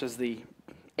 of course, is the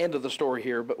end of the story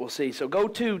here, but we'll see. So go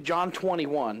to John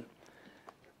 21,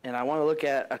 and I want to look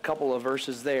at a couple of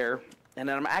verses there, and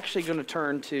then I'm actually going to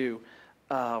turn to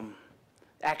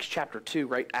Acts chapter 2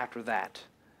 right after that.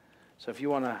 So if you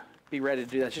want to be ready to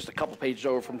do that, it's just a couple pages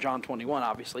over from John 21,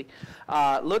 obviously.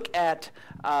 Look at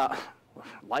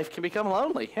life can become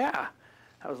lonely. Yeah,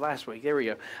 that was last week. There we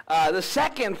go. The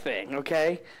second thing,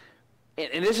 okay,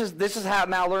 and this is how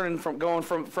now learning from going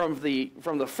from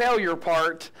the failure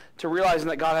part to realizing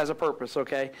that God has a purpose.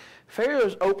 Okay,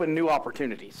 failures open new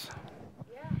opportunities.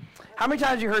 How many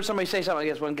times have you heard somebody say something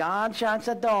like this? When God shuts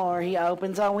a door, He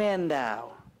opens a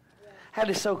window. That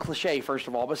is so cliche, first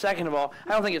of all. But second of all,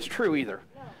 I don't think it's true either.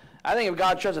 I think if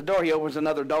God shuts a door, He opens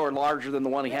another door larger than the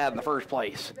one He had in the first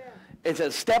place. It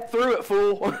says, step through it,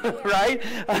 fool, right?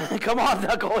 Come on,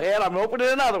 knucklehead, I'm opening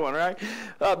another one, right?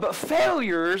 But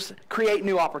failures create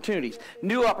new opportunities.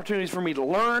 New opportunities for me to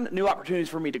learn, new opportunities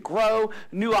for me to grow,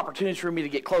 new opportunities for me to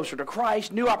get closer to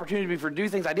Christ, new opportunities for do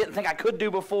things I didn't think I could do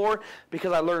before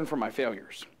because I learned from my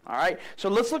failures, all right? So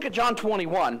let's look at John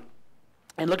 21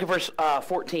 and look at verse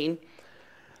 14.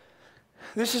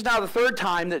 This is now the third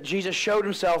time that Jesus showed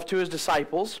Himself to His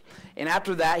disciples, and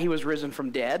after that He was risen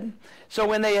from dead. So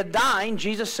when they had dined,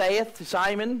 Jesus saith to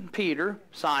Simon Peter,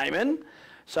 Simon,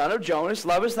 son of Jonas,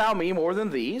 lovest thou me more than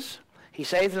these? He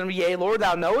saith unto him, Yea, Lord,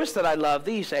 thou knowest that I love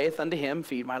thee. He saith unto him,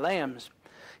 Feed my lambs.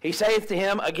 He saith to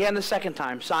him again the second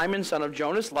time, Simon, son of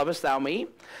Jonas, lovest thou me?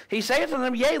 He saith unto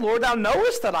him, Yea, Lord, thou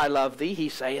knowest that I love thee. He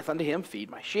saith unto him,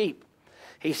 Feed my sheep.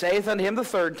 He saith unto him the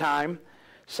third time,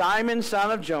 Simon,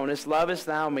 son of Jonas, lovest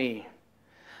thou me?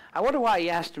 I wonder why He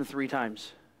asked him 3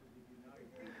 times.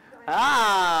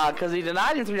 Because He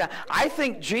denied Him 3 times. I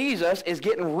think Jesus is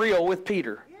getting real with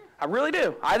Peter. I really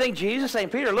do. I think Jesus is saying,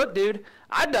 Peter, look, dude,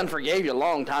 I done forgave you a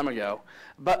long time ago.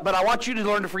 But I want you to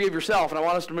learn to forgive yourself, and I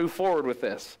want us to move forward with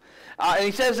this. And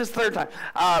He says this third time,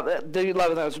 do you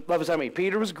lovest thou me?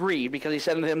 Peter was grieved because He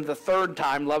said unto him the third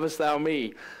time, lovest thou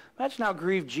me? Imagine how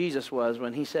grieved Jesus was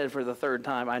when He said for the third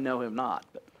time, I know Him not.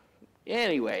 But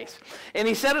anyways, and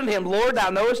He said unto him, Lord, thou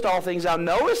knowest all things. Thou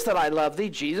knowest that I love thee.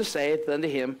 Jesus saith unto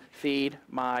him, Feed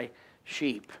my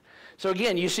sheep. So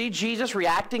again, you see Jesus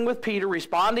reacting with Peter,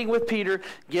 responding with Peter,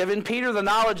 giving Peter the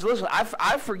knowledge, listen,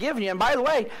 I've forgiven you. And by the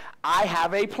way, I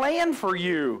have a plan for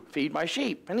you. Feed my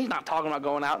sheep. And He's not talking about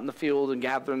going out in the field and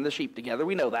gathering the sheep together.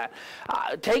 We know that.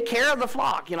 Take care of the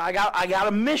flock. You know, I got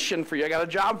a mission for you. I got a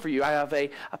job for you. I have a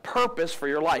purpose for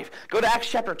your life. Go to Acts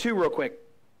chapter 2 real quick.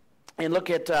 And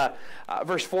look at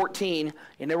verse 14,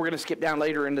 and then we're going to skip down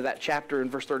later into that chapter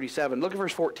in verse 37. Look at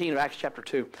verse 14 of Acts chapter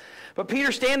 2. But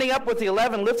Peter, standing up with the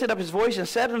 11, lifted up his voice and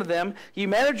said unto them, Ye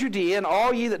men of Judea, and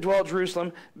all ye that dwell at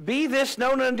Jerusalem, be this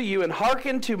known unto you, and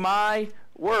hearken to my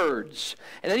words.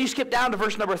 And then you skip down to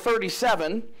verse number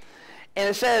 37, and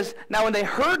it says, Now when they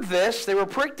heard this, they were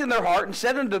pricked in their heart, and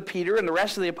said unto Peter and the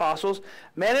rest of the apostles,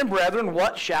 Men and brethren,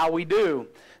 what shall we do?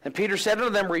 And Peter said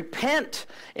unto them, Repent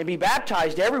and be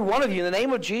baptized, every one of you, in the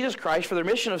name of Jesus Christ, for the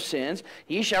remission of sins.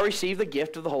 Ye shall receive the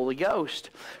gift of the Holy Ghost.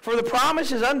 For the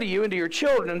promise is unto you and to your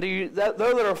children, and to you that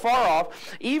are far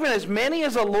off, even as many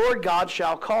as the Lord God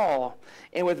shall call.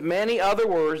 And with many other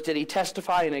words did He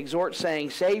testify and exhort, saying,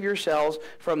 Save yourselves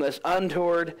from this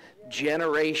untoward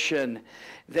generation.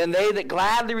 Then they that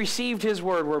gladly received His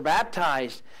word were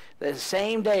baptized. The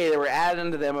same day there were added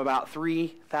unto them about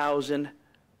 3,000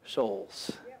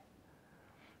 souls.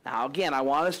 Now, again, I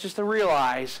want us just to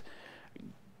realize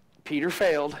Peter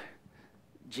failed.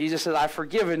 Jesus said, I've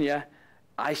forgiven you.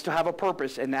 I still have a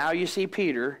purpose. And now you see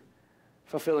Peter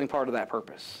fulfilling part of that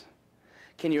purpose.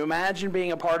 Can you imagine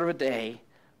being a part of a day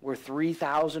where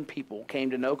 3,000 people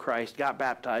came to know Christ, got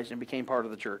baptized, and became part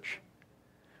of the church.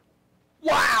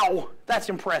 Wow, that's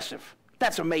impressive.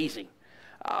 That's amazing.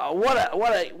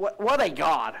 What a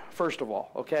God, first of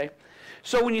all, okay?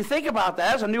 So when you think about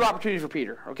that, that's a new opportunity for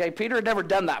Peter, okay? Peter had never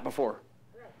done that before.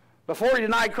 Before he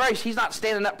denied Christ, he's not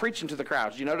standing up preaching to the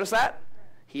crowds. You notice that?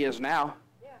 He is now.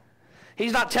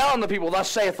 He's not telling the people, thus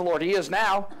saith the Lord. He is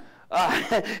now.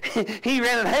 He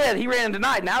ran ahead. He ran and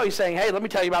denied. Now he's saying, hey, let me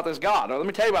tell you about this God. Or let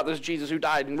me tell you about this Jesus who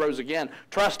died and rose again.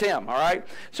 Trust him, all right?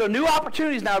 So new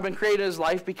opportunities now have been created in his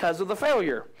life because of the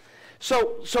failure.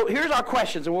 So here's our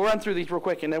questions, and we'll run through these real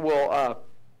quick, and then we'll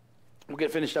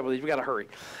get finished up with these. We've got to hurry.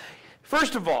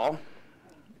 First of all,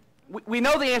 we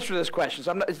know the answer to this question.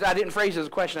 So I didn't phrase it as a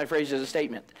question. I phrased it as a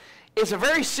statement. It's a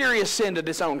very serious sin to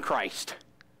disown Christ.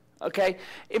 Okay?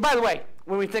 And by the way,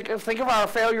 when we think of our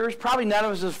failures, probably none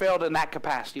of us has failed in that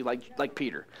capacity like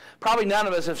Peter. Probably none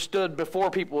of us have stood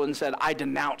before people and said, I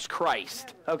denounce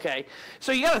Christ. Okay?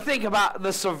 So you got to think about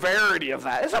the severity of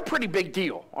that. It's a pretty big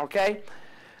deal. Okay?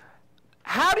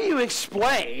 How do you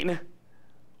explain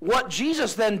what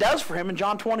Jesus then does for him in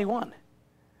John 21?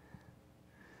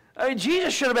 I mean,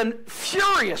 Jesus should have been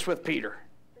furious with Peter.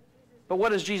 But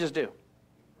what does Jesus do?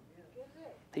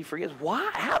 He forgives. Why?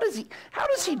 How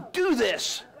does he do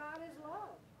this?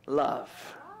 Love.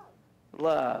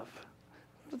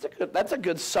 That's a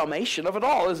good summation of it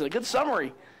all, isn't it? A good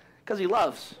summary. Because he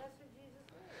loves.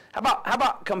 How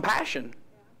about compassion?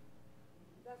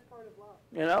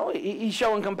 You know, he's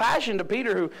showing compassion to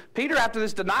Peter, Peter after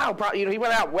this denial, he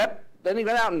went out, wept, then he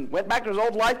went out and went back to his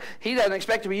old life. He doesn't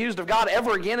expect to be used of God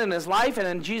ever again in his life, and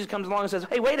then Jesus comes along and says,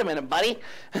 hey, wait a minute, buddy.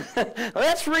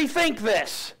 Let's rethink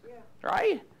this.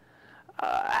 Right?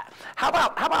 How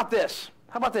about this?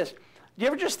 How about this? Do you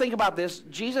ever just think about this?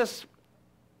 Jesus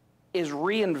is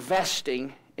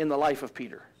reinvesting in the life of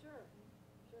Peter.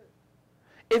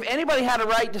 If anybody had a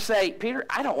right to say, Peter,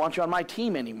 I don't want you on my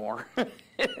team anymore,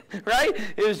 right?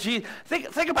 It was Jesus.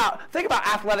 Think about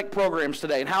athletic programs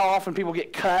today and how often people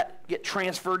get cut, get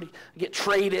transferred, get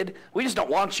traded. We just don't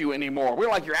want you anymore. We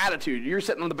don't like your attitude. You're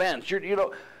sitting on the bench.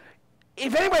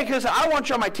 If anybody could say, I want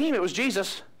you on my team, it was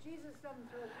Jesus.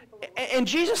 And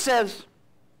Jesus says,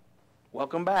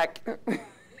 welcome back.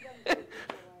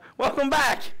 Welcome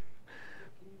back.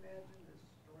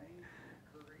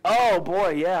 Oh, boy,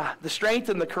 yeah. The strength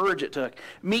and the courage it took.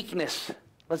 Meekness.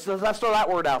 Let's throw that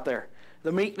word out there.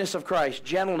 The meekness of Christ.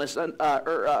 Gentleness.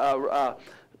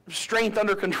 Strength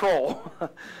under control.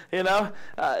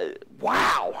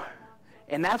 Wow.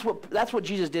 And that's what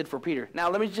Jesus did for Peter. Now,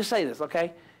 let me just say this,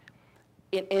 okay?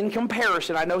 In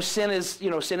comparison, I know sin is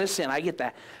sin. I get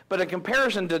that. But in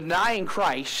comparison, denying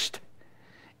Christ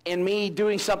and me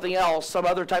doing something else, some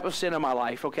other type of sin in my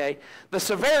life, okay? The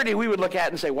severity we would look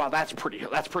at and say, wow, that's pretty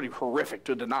horrific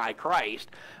to deny Christ.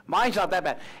 Mine's not that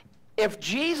bad. If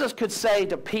Jesus could say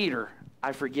to Peter,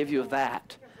 I forgive you of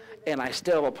that, and I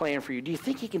still have a plan for you, do you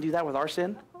think he can do that with our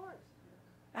sin? Of course.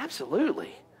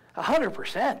 Absolutely.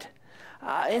 100%.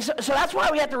 And so that's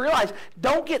why we have to realize,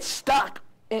 don't get stuck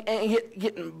and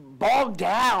getting bogged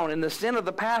down in the sin of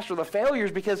the past or the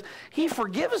failures, because he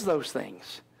forgives those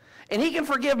things. And he can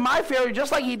forgive my failure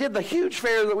just like he did the huge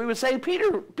failure that we would say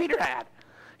Peter had.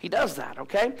 He does that,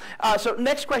 okay? So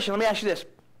next question, let me ask you this.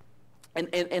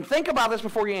 And think about this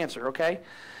before you answer, okay?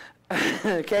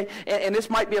 Okay? And this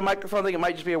might be a microphone thing. It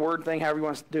might just be a word thing. However you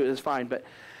want to do it is fine. But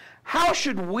how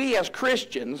should we as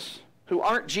Christians who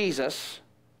aren't Jesus,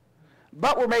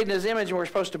 but we're made in his image and we're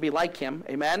supposed to be like him,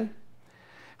 amen?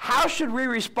 How should we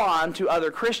respond to other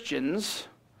Christians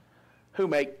who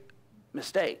make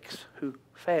mistakes, who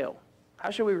fail?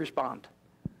 How should we respond?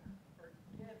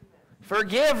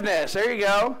 Forgiveness. There you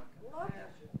go.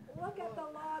 Look at the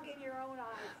log in your own eye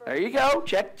first. There you go.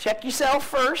 Check yourself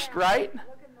first, right?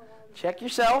 Check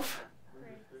yourself.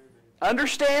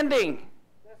 Understanding.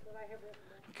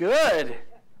 Good.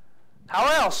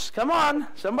 How else? Come on.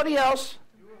 Somebody else.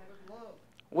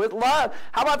 With love.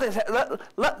 How about this?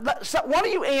 Why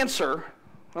don't you answer,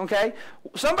 okay?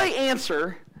 Somebody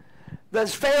answer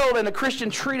that's failed and a Christian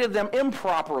treated them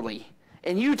improperly.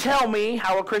 And you tell me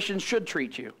how a Christian should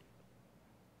treat you.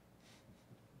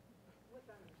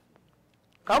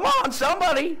 Come on,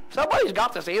 somebody. Somebody's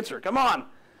got this answer. Come on.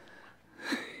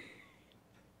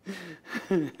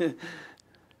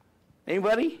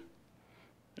 Anybody?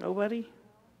 Nobody?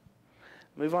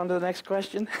 Move on to the next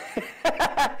question.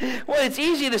 Well, it's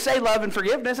easy to say love and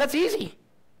forgiveness. That's easy.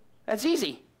 That's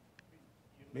easy.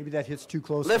 Maybe that hits too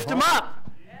close. Lift them up.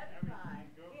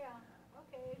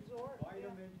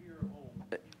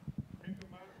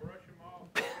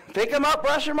 Pick them up,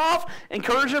 brush them off,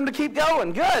 encourage them to keep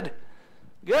going. Good.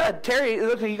 Good. Terry, it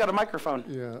looks like you got a microphone.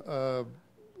 Yeah.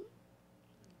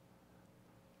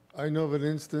 I know of an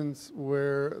instance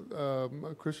where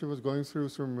a Christian was going through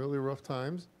some really rough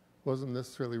times, wasn't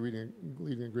necessarily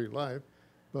leading a great life,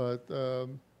 but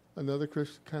another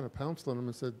Christian kind of pounced on him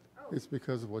and said, it's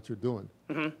because of what you're doing.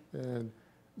 Mm-hmm. And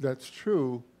that's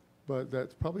true, but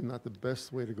that's probably not the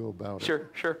best way to go about it.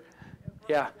 Sure.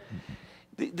 Yeah.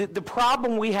 The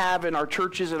problem we have in our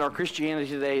churches and our Christianity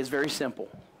today is very simple.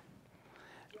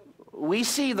 We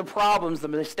see the problems, the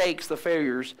mistakes, the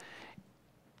failures,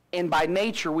 and by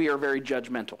nature we are very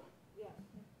judgmental.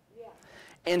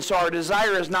 And so our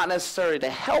desire is not necessarily to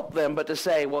help them, but to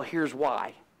say, well, here's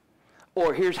why.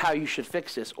 Or here's how you should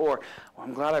fix this. Or, well,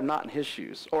 I'm glad I'm not in his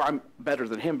shoes. Or I'm better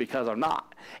than him because I'm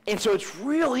not. And so it's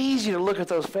real easy to look at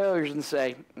those failures and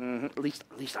say, at least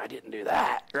I didn't do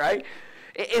that, right?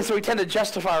 And so we tend to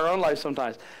justify our own life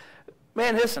sometimes.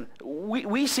 Man, listen,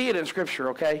 we see it in Scripture,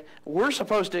 okay? We're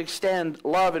supposed to extend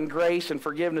love and grace and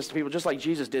forgiveness to people just like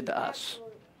Jesus did to us.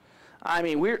 I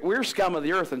mean, we're scum of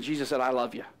the earth, and Jesus said, I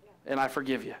love you, and I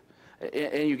forgive you,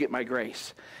 and you get my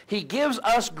grace. He gives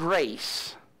us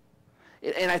grace.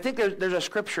 And I think there's a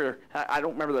scripture, I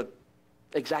don't remember the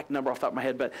exact number off the top of my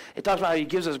head, but it talks about how he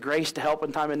gives us grace to help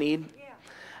in time of need. Yeah.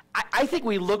 I think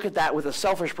we look at that with a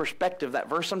selfish perspective, that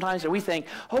verse sometimes, and we think,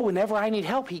 oh, whenever I need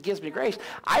help, he gives me grace.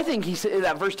 I think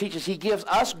that verse teaches he gives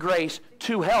us grace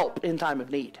to help in time of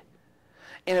need.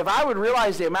 And if I would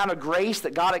realize the amount of grace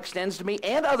that God extends to me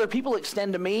and other people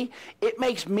extend to me, it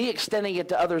makes me extending it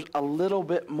to others a little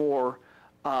bit more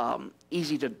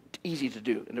easy to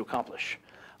do and to accomplish.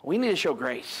 We need to show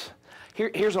grace.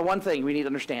 Here's the one thing we need to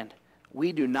understand.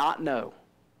 We do not know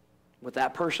what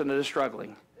that person that is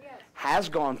struggling has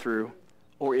gone through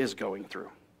or is going through.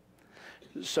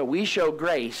 So we show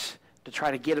grace to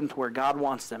try to get them to where God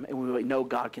wants them and we know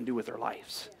God can do with their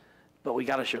lives. But we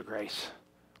got to show grace.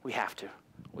 We have to.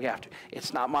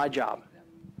 It's not my job.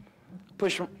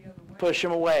 Push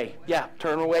them away. Yeah,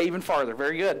 turn them away even farther.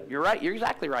 Very good. You're right. You're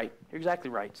exactly right.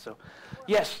 So,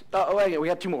 yes. We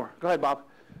got two more. Go ahead, Bob.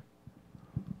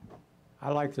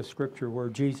 I like the scripture where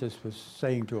Jesus was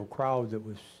saying to a crowd that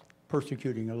was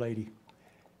persecuting a lady,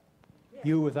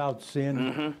 you without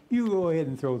sin, you go ahead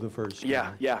and throw the first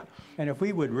stone. Yeah. And if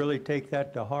we would really take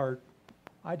that to heart,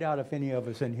 I doubt if any of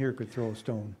us in here could throw a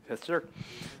stone.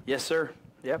 Yes, sir.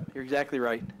 Yep, you're exactly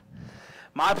right.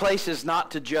 My place is not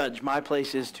to judge. My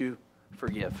place is to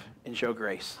forgive and show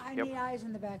grace. I need eyes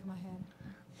in the back of my head.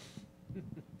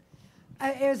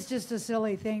 It's just a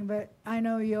silly thing, but I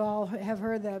know you all have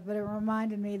heard that, but it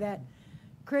reminded me that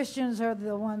Christians are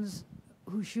the ones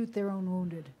who shoot their own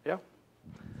wounded.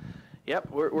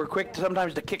 Yep, we're quick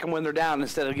sometimes to kick them when they're down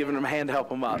instead of giving them a hand to help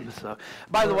them up. So,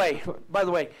 by the way,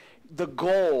 the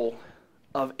goal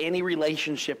of any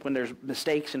relationship when there's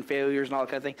mistakes and failures and all that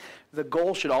kind of thing, the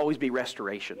goal should always be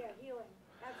restoration. Yeah, healing.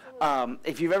 Absolutely.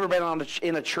 If you've ever been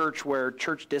in a church where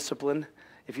church discipline,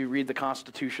 if you read the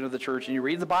Constitution of the church and you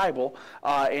read the Bible,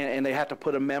 and they have to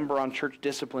put a member on church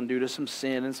discipline due to some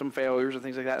sin and some failures and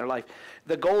things like that in their life,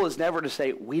 the goal is never to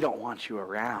say, we don't want you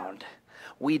around.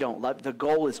 We don't love. The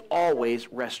goal is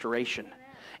always restoration.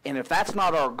 And if that's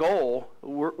not our goal,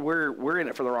 we're in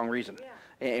it for the wrong reason. Yeah.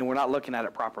 And we're not looking at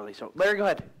it properly. So, Larry, go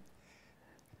ahead.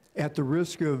 At the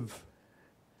risk of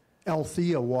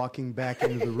Althea walking back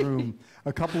into the room,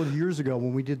 a couple of years ago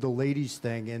when we did the ladies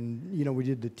thing and, we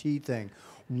did the tea thing,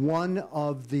 one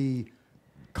of the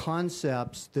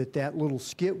concepts that little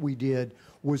skit we did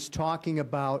was talking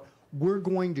about we're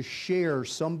going to share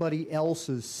somebody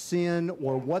else's sin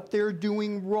or what they're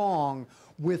doing wrong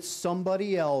with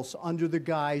somebody else under the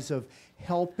guise of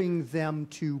helping them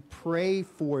to pray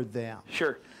for them.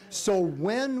 Sure. So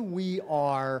when we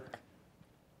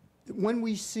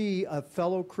see a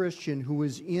fellow Christian who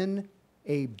is in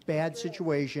a bad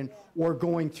situation or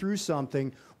going through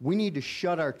something, we need to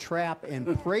shut our trap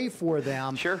and pray for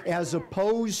them. Sure. As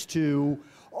opposed to,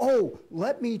 oh,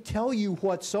 let me tell you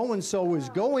what so-and-so is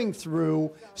going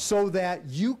through so that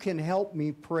you can help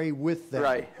me pray with them.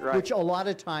 Right. Which a lot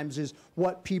of times is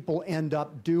what people end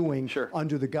up doing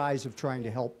under the guise of trying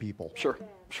to help people. Sure.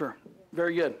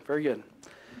 Very good.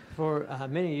 For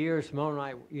many years, Mona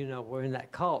and I, were in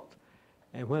that cult.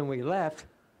 And when we left,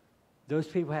 those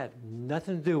people had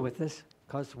nothing to do with us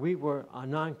because we were a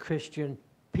non-Christian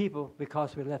people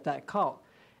because we left that cult.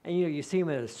 And, you see them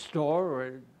at a store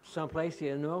or someplace,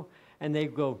 and they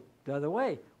go the other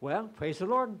way. Well, praise the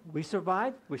Lord, we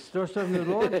survived. We're still serving the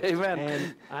Lord. Amen.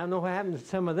 And I don't know what happened to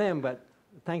some of them, but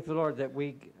thank the Lord that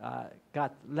we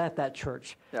left that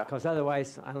church. Because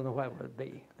otherwise, I don't know what it would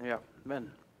be. Yeah,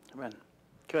 amen.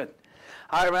 Good.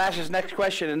 All right, I'm going to ask this next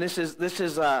question, and this is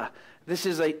This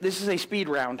is a speed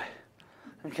round.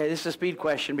 Okay, this is a speed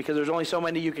question because there's only so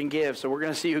many you can give, so we're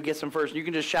going to see who gets them first. You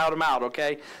can just shout them out,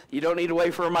 okay? You don't need to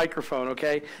wait for a microphone,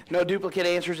 okay? No duplicate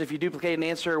answers. If you duplicate an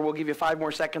answer, we'll give you 5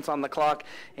 more seconds on the clock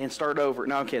and start over.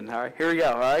 No, I'm kidding. All right, here we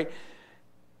go, all right?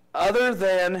 Other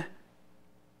than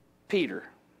Peter,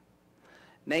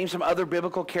 name some other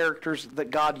biblical characters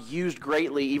that God used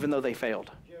greatly even though they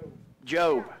failed.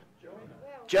 Job.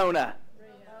 Jonah.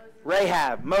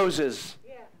 Rahab. Moses.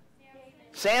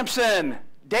 Samson.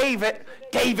 David.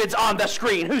 David's on the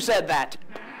screen. Who said that?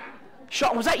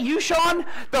 Sean, was that you, Sean?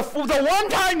 The one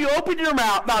time you opened your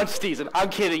mouth. No, I'm teasing. I'm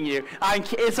kidding you.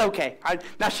 It's okay.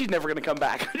 Now she's never going to come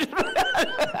back.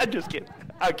 I'm just kidding.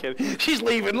 I'm kidding. She's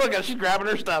leaving. Look, she's grabbing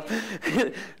her stuff.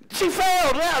 She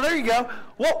failed. Yeah, there you go.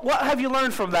 What have you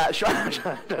learned from that, Sean? I'm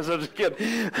just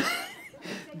kidding.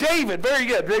 David, very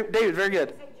good. David, very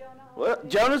good. Well,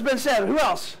 Jonah's been said. Who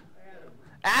else?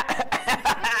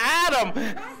 Adam.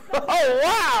 Oh,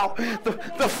 wow.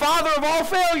 The father of all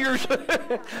failures.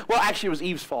 Well, actually, it was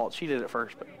Eve's fault. She did it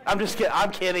first. But I'm just kidding.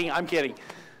 I'm kidding.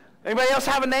 Anybody else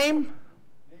have a name?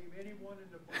 Name anyone in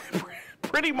the book.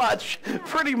 Pretty much,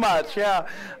 yeah.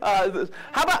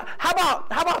 How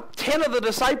about 10 of the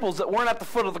disciples that weren't at the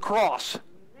foot of the cross?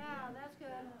 Yeah, that's good.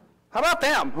 How about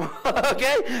them?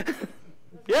 Okay.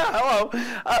 Yeah, hello.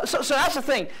 So that's the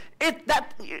thing.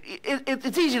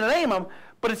 It's easy to name them,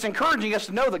 but it's encouraging us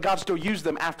to know that God still used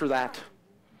them after that.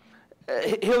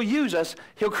 He'll use us.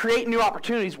 He'll create new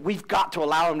opportunities. We've got to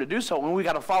allow him to do so, and we've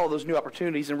got to follow those new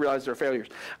opportunities and realize they're failures.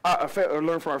 Or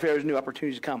learn from our failures, new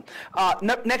opportunities come.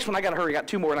 Next one, I got to hurry. I got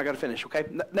 2 more, and I got to finish, okay?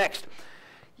 Next.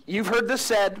 You've heard this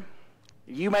said.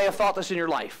 You may have thought this in your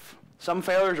life. Some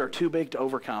failures are too big to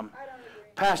overcome.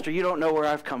 Pastor, you don't know where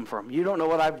I've come from. You don't know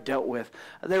what I've dealt with.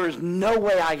 There is no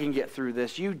way I can get through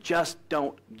this. You just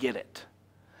don't get it.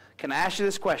 Can I ask you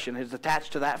this question? It's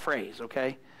attached to that phrase,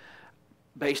 okay?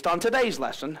 Based on today's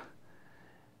lesson,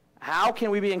 how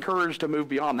can we be encouraged to move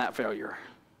beyond that failure?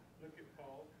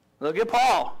 Look at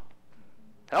Paul.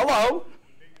 Hello.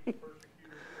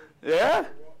 Yeah.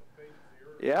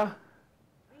 Yeah.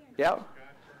 Yeah.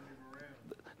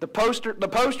 The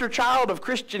poster child of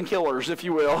Christian killers, if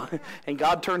you will, and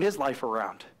God turned his life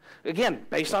around. Again,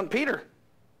 based on Peter.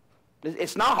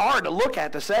 It's not hard to look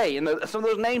at to say, and some of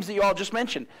those names that you all just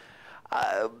mentioned.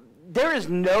 There is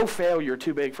no failure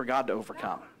too big for God to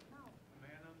overcome.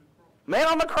 Man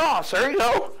on the cross, there you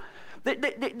go.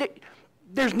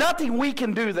 There's nothing we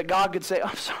can do that God could say,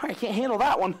 I'm sorry, I can't handle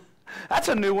that one. That's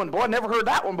a new one. Boy, I never heard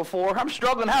that one before. I'm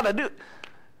struggling how to do it.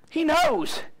 He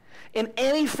knows. In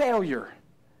any failure,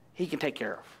 he can take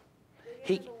care of.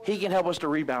 He can help us to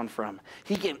rebound from.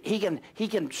 He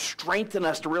can strengthen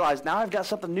us to realize, now I've got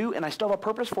something new and I still have a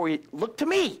purpose for you. Look to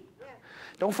me.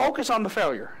 Don't focus on the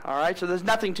failure, all right? So there's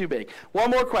nothing too big. One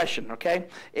more question, okay?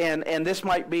 And this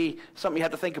might be something you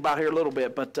have to think about here a little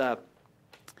bit, but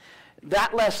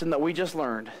that lesson that we just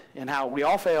learned and how we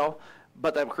all fail,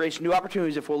 but that creates new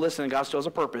opportunities if we'll listen and God still has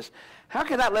a purpose, how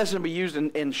can that lesson be used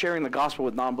in sharing the gospel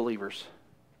with non-believers?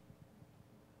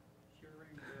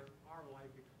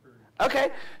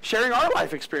 Okay, sharing our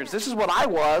life experience. This is what I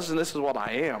was, and this is what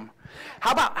I am.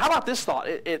 How about this thought?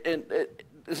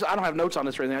 I don't have notes on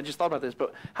this or anything. I just thought about this.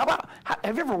 But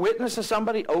have you ever witnessed to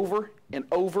somebody over and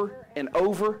over and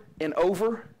over and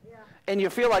over, and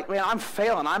you feel like, man, I'm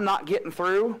failing. I'm not getting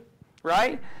through,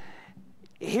 right?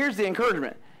 Here's the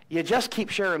encouragement. You just keep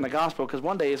sharing the gospel because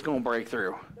one day it's going to break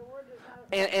through.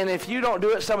 And if you don't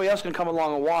do it, somebody else can come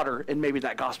along and water, and maybe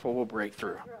that gospel will break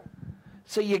through.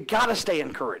 So you got to stay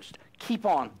encouraged. Keep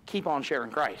on sharing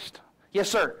Christ. Yes,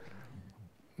 sir.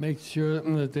 Make sure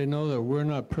that they know that we're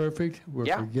not perfect. We're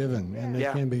forgiven, and they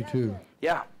can be too.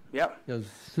 Yeah. Because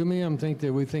too many of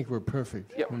them we think we're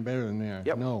perfect and better than they are.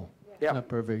 Yep. No, not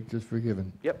perfect, just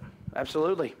forgiven. Yep,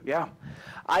 absolutely. Yeah,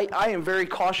 I am very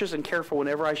cautious and careful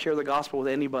whenever I share the gospel with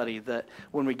anybody. That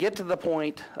when we get to the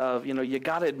point of you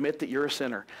got to admit that you're a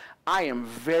sinner. I am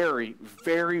very,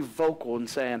 very vocal in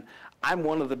saying I'm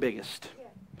one of the biggest.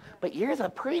 But you're the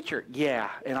preacher.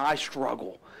 Yeah, and I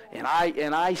struggle. And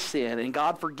I sin, and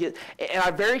God forgives. And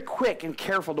I'm very quick and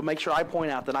careful to make sure I point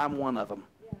out that I'm one of them.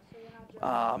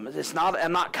 I'm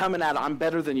not coming at it, I'm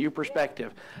better than you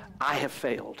perspective. I have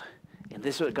failed. And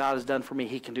this is what God has done for me.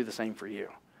 He can do the same for you.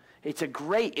 It's a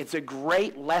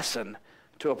great lesson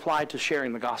to apply to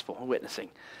sharing the gospel and witnessing.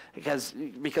 Because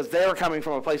they're coming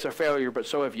from a place of failure, but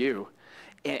so have you.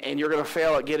 And you're going to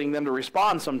fail at getting them to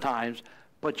respond sometimes,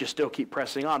 but you still keep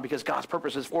pressing on because God's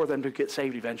purpose is for them to get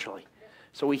saved eventually.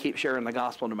 So we keep sharing the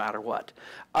gospel no matter what.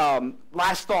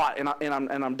 Last thought, and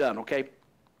I'm done, okay?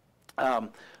 I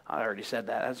already said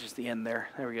that. That's just the end there.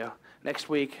 There we go. Next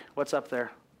week, what's up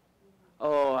there?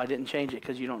 Oh, I didn't change it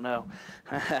because you don't know.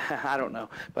 I don't know.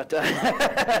 But,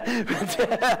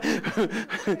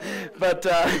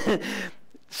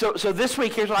 so this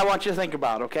week, here's what I want you to think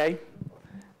about, okay?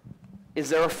 Is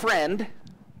there a friend,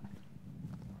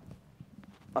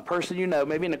 a person you know,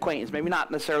 maybe an acquaintance, maybe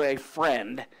not necessarily a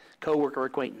friend, coworker,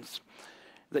 acquaintance,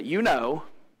 that you know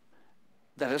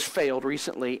that has failed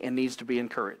recently and needs to be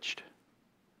encouraged?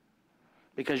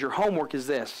 Because your homework is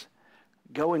this: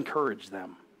 go encourage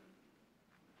them.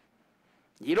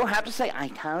 You don't have to say, I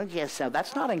told you so.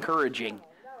 That's not encouraging.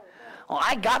 Well,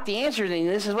 I got the answers, and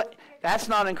this is what. That's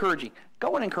not encouraging.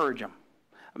 Go and encourage them.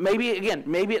 Maybe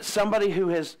it's somebody who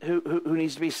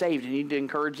needs to be saved, and you need to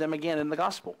encourage them again in the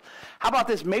gospel. How about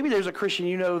this? Maybe there's a Christian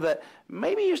you know that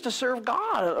maybe used to serve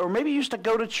God, or maybe used to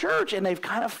go to church, and they've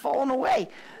kind of fallen away.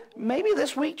 Maybe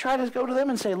this week try to go to them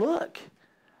and say, look,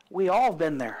 we all have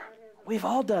been there. We've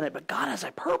all done it, but God has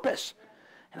a purpose.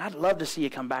 And I'd love to see you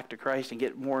come back to Christ and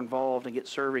get more involved and get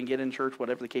serving, get in church,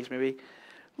 whatever the case may be.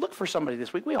 Look for somebody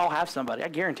this week. We all have somebody. I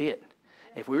guarantee it.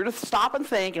 If we were to stop and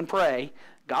think and pray,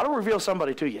 God will reveal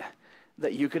somebody to you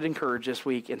that you could encourage this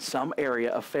week in some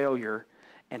area of failure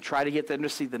and try to get them to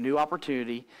see the new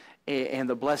opportunity and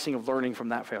the blessing of learning from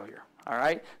that failure. All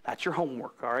right? That's your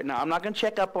homework. All right? Now, I'm not going to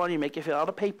check up on you, make you fill out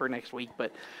a paper next week,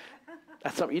 but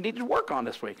that's something you need to work on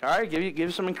this week. All right? Give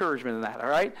you some encouragement in that. All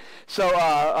right?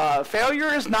 So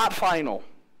failure is not final.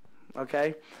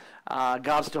 Okay?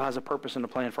 God still has a purpose and a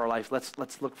plan for our life.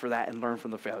 Let's look for that and learn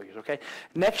from the failures, okay?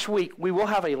 Next week, we will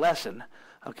have a lesson,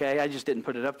 okay? I just didn't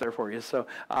put it up there for you. So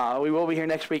we will be here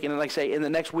next week. And like I say, in the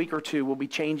next week or two, we'll be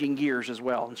changing gears as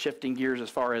well and shifting gears as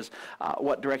far as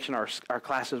what direction our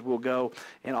classes will go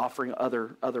and offering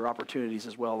other opportunities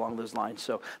as well along those lines.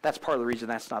 So that's part of the reason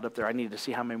that's not up there. I needed to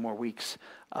see how many more weeks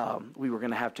we were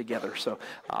going to have together. So,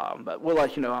 but we'll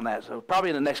let you know on that. So probably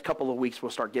in the next couple of weeks,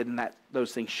 we'll start getting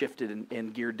those things shifted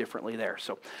and geared differently there.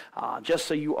 So just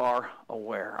so you are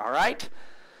aware. All right?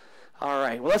 All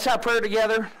right. Well, let's have prayer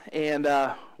together, and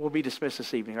we'll be dismissed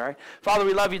this evening. All right? Father,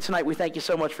 we love you tonight. We thank you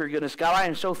so much for your goodness. God, I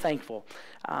am so thankful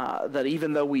that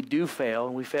even though we do fail,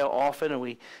 and we fail often,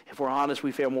 and if we're honest,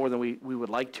 we fail more than we would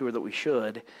like to or that we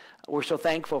should, we're so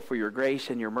thankful for your grace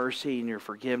and your mercy and your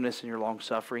forgiveness and your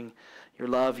long-suffering, your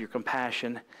love, your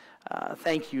compassion.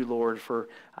 Thank you, Lord, for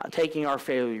taking our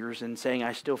failures and saying,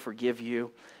 I still forgive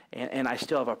you, and I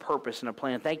still have a purpose and a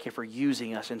plan. Thank you for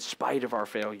using us in spite of our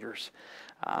failures.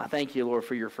 Thank you, Lord,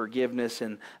 for your forgiveness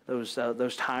and those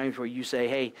times where you say,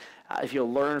 hey, if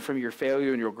you'll learn from your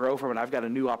failure and you'll grow from it, I've got a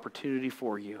new opportunity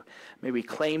for you. May we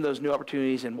claim those new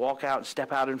opportunities and walk out and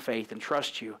step out in faith and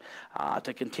trust you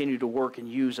to continue to work and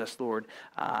use us, Lord,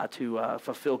 to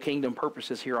fulfill kingdom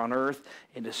purposes here on earth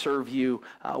and to serve you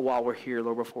while we're here,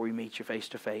 Lord, before we meet you face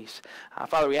to face.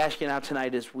 Father, we ask you now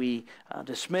tonight as we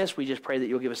dismiss, we just pray that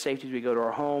you'll give us safety as we go to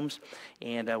our homes,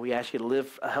 and we ask you to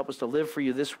help us to live for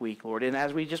you this week, Lord. And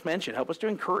as we just mentioned, help us to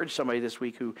encourage somebody this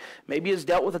week who maybe has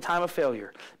dealt with a time of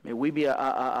failure. May we be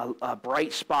a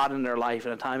bright spot in their life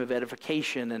in a time of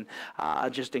edification and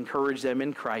just encourage them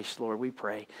in Christ, Lord, we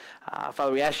pray.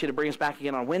 Father, we ask you to bring us back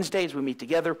again on Wednesdays. We meet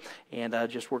together and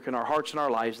just work in our hearts and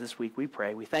our lives this week, we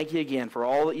pray. We thank you again for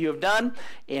all that you have done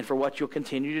and for what you'll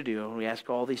continue to do. And we ask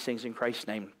all these things in Christ's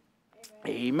name.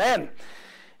 Amen.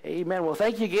 Amen. Well,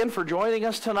 thank you again for joining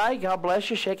us tonight. God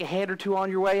bless you. Shake a hand or two on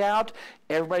your way out.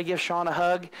 Everybody give Sean a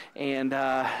hug and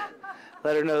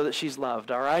let her know that she's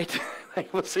loved, all right?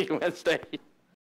 We'll see you Wednesday.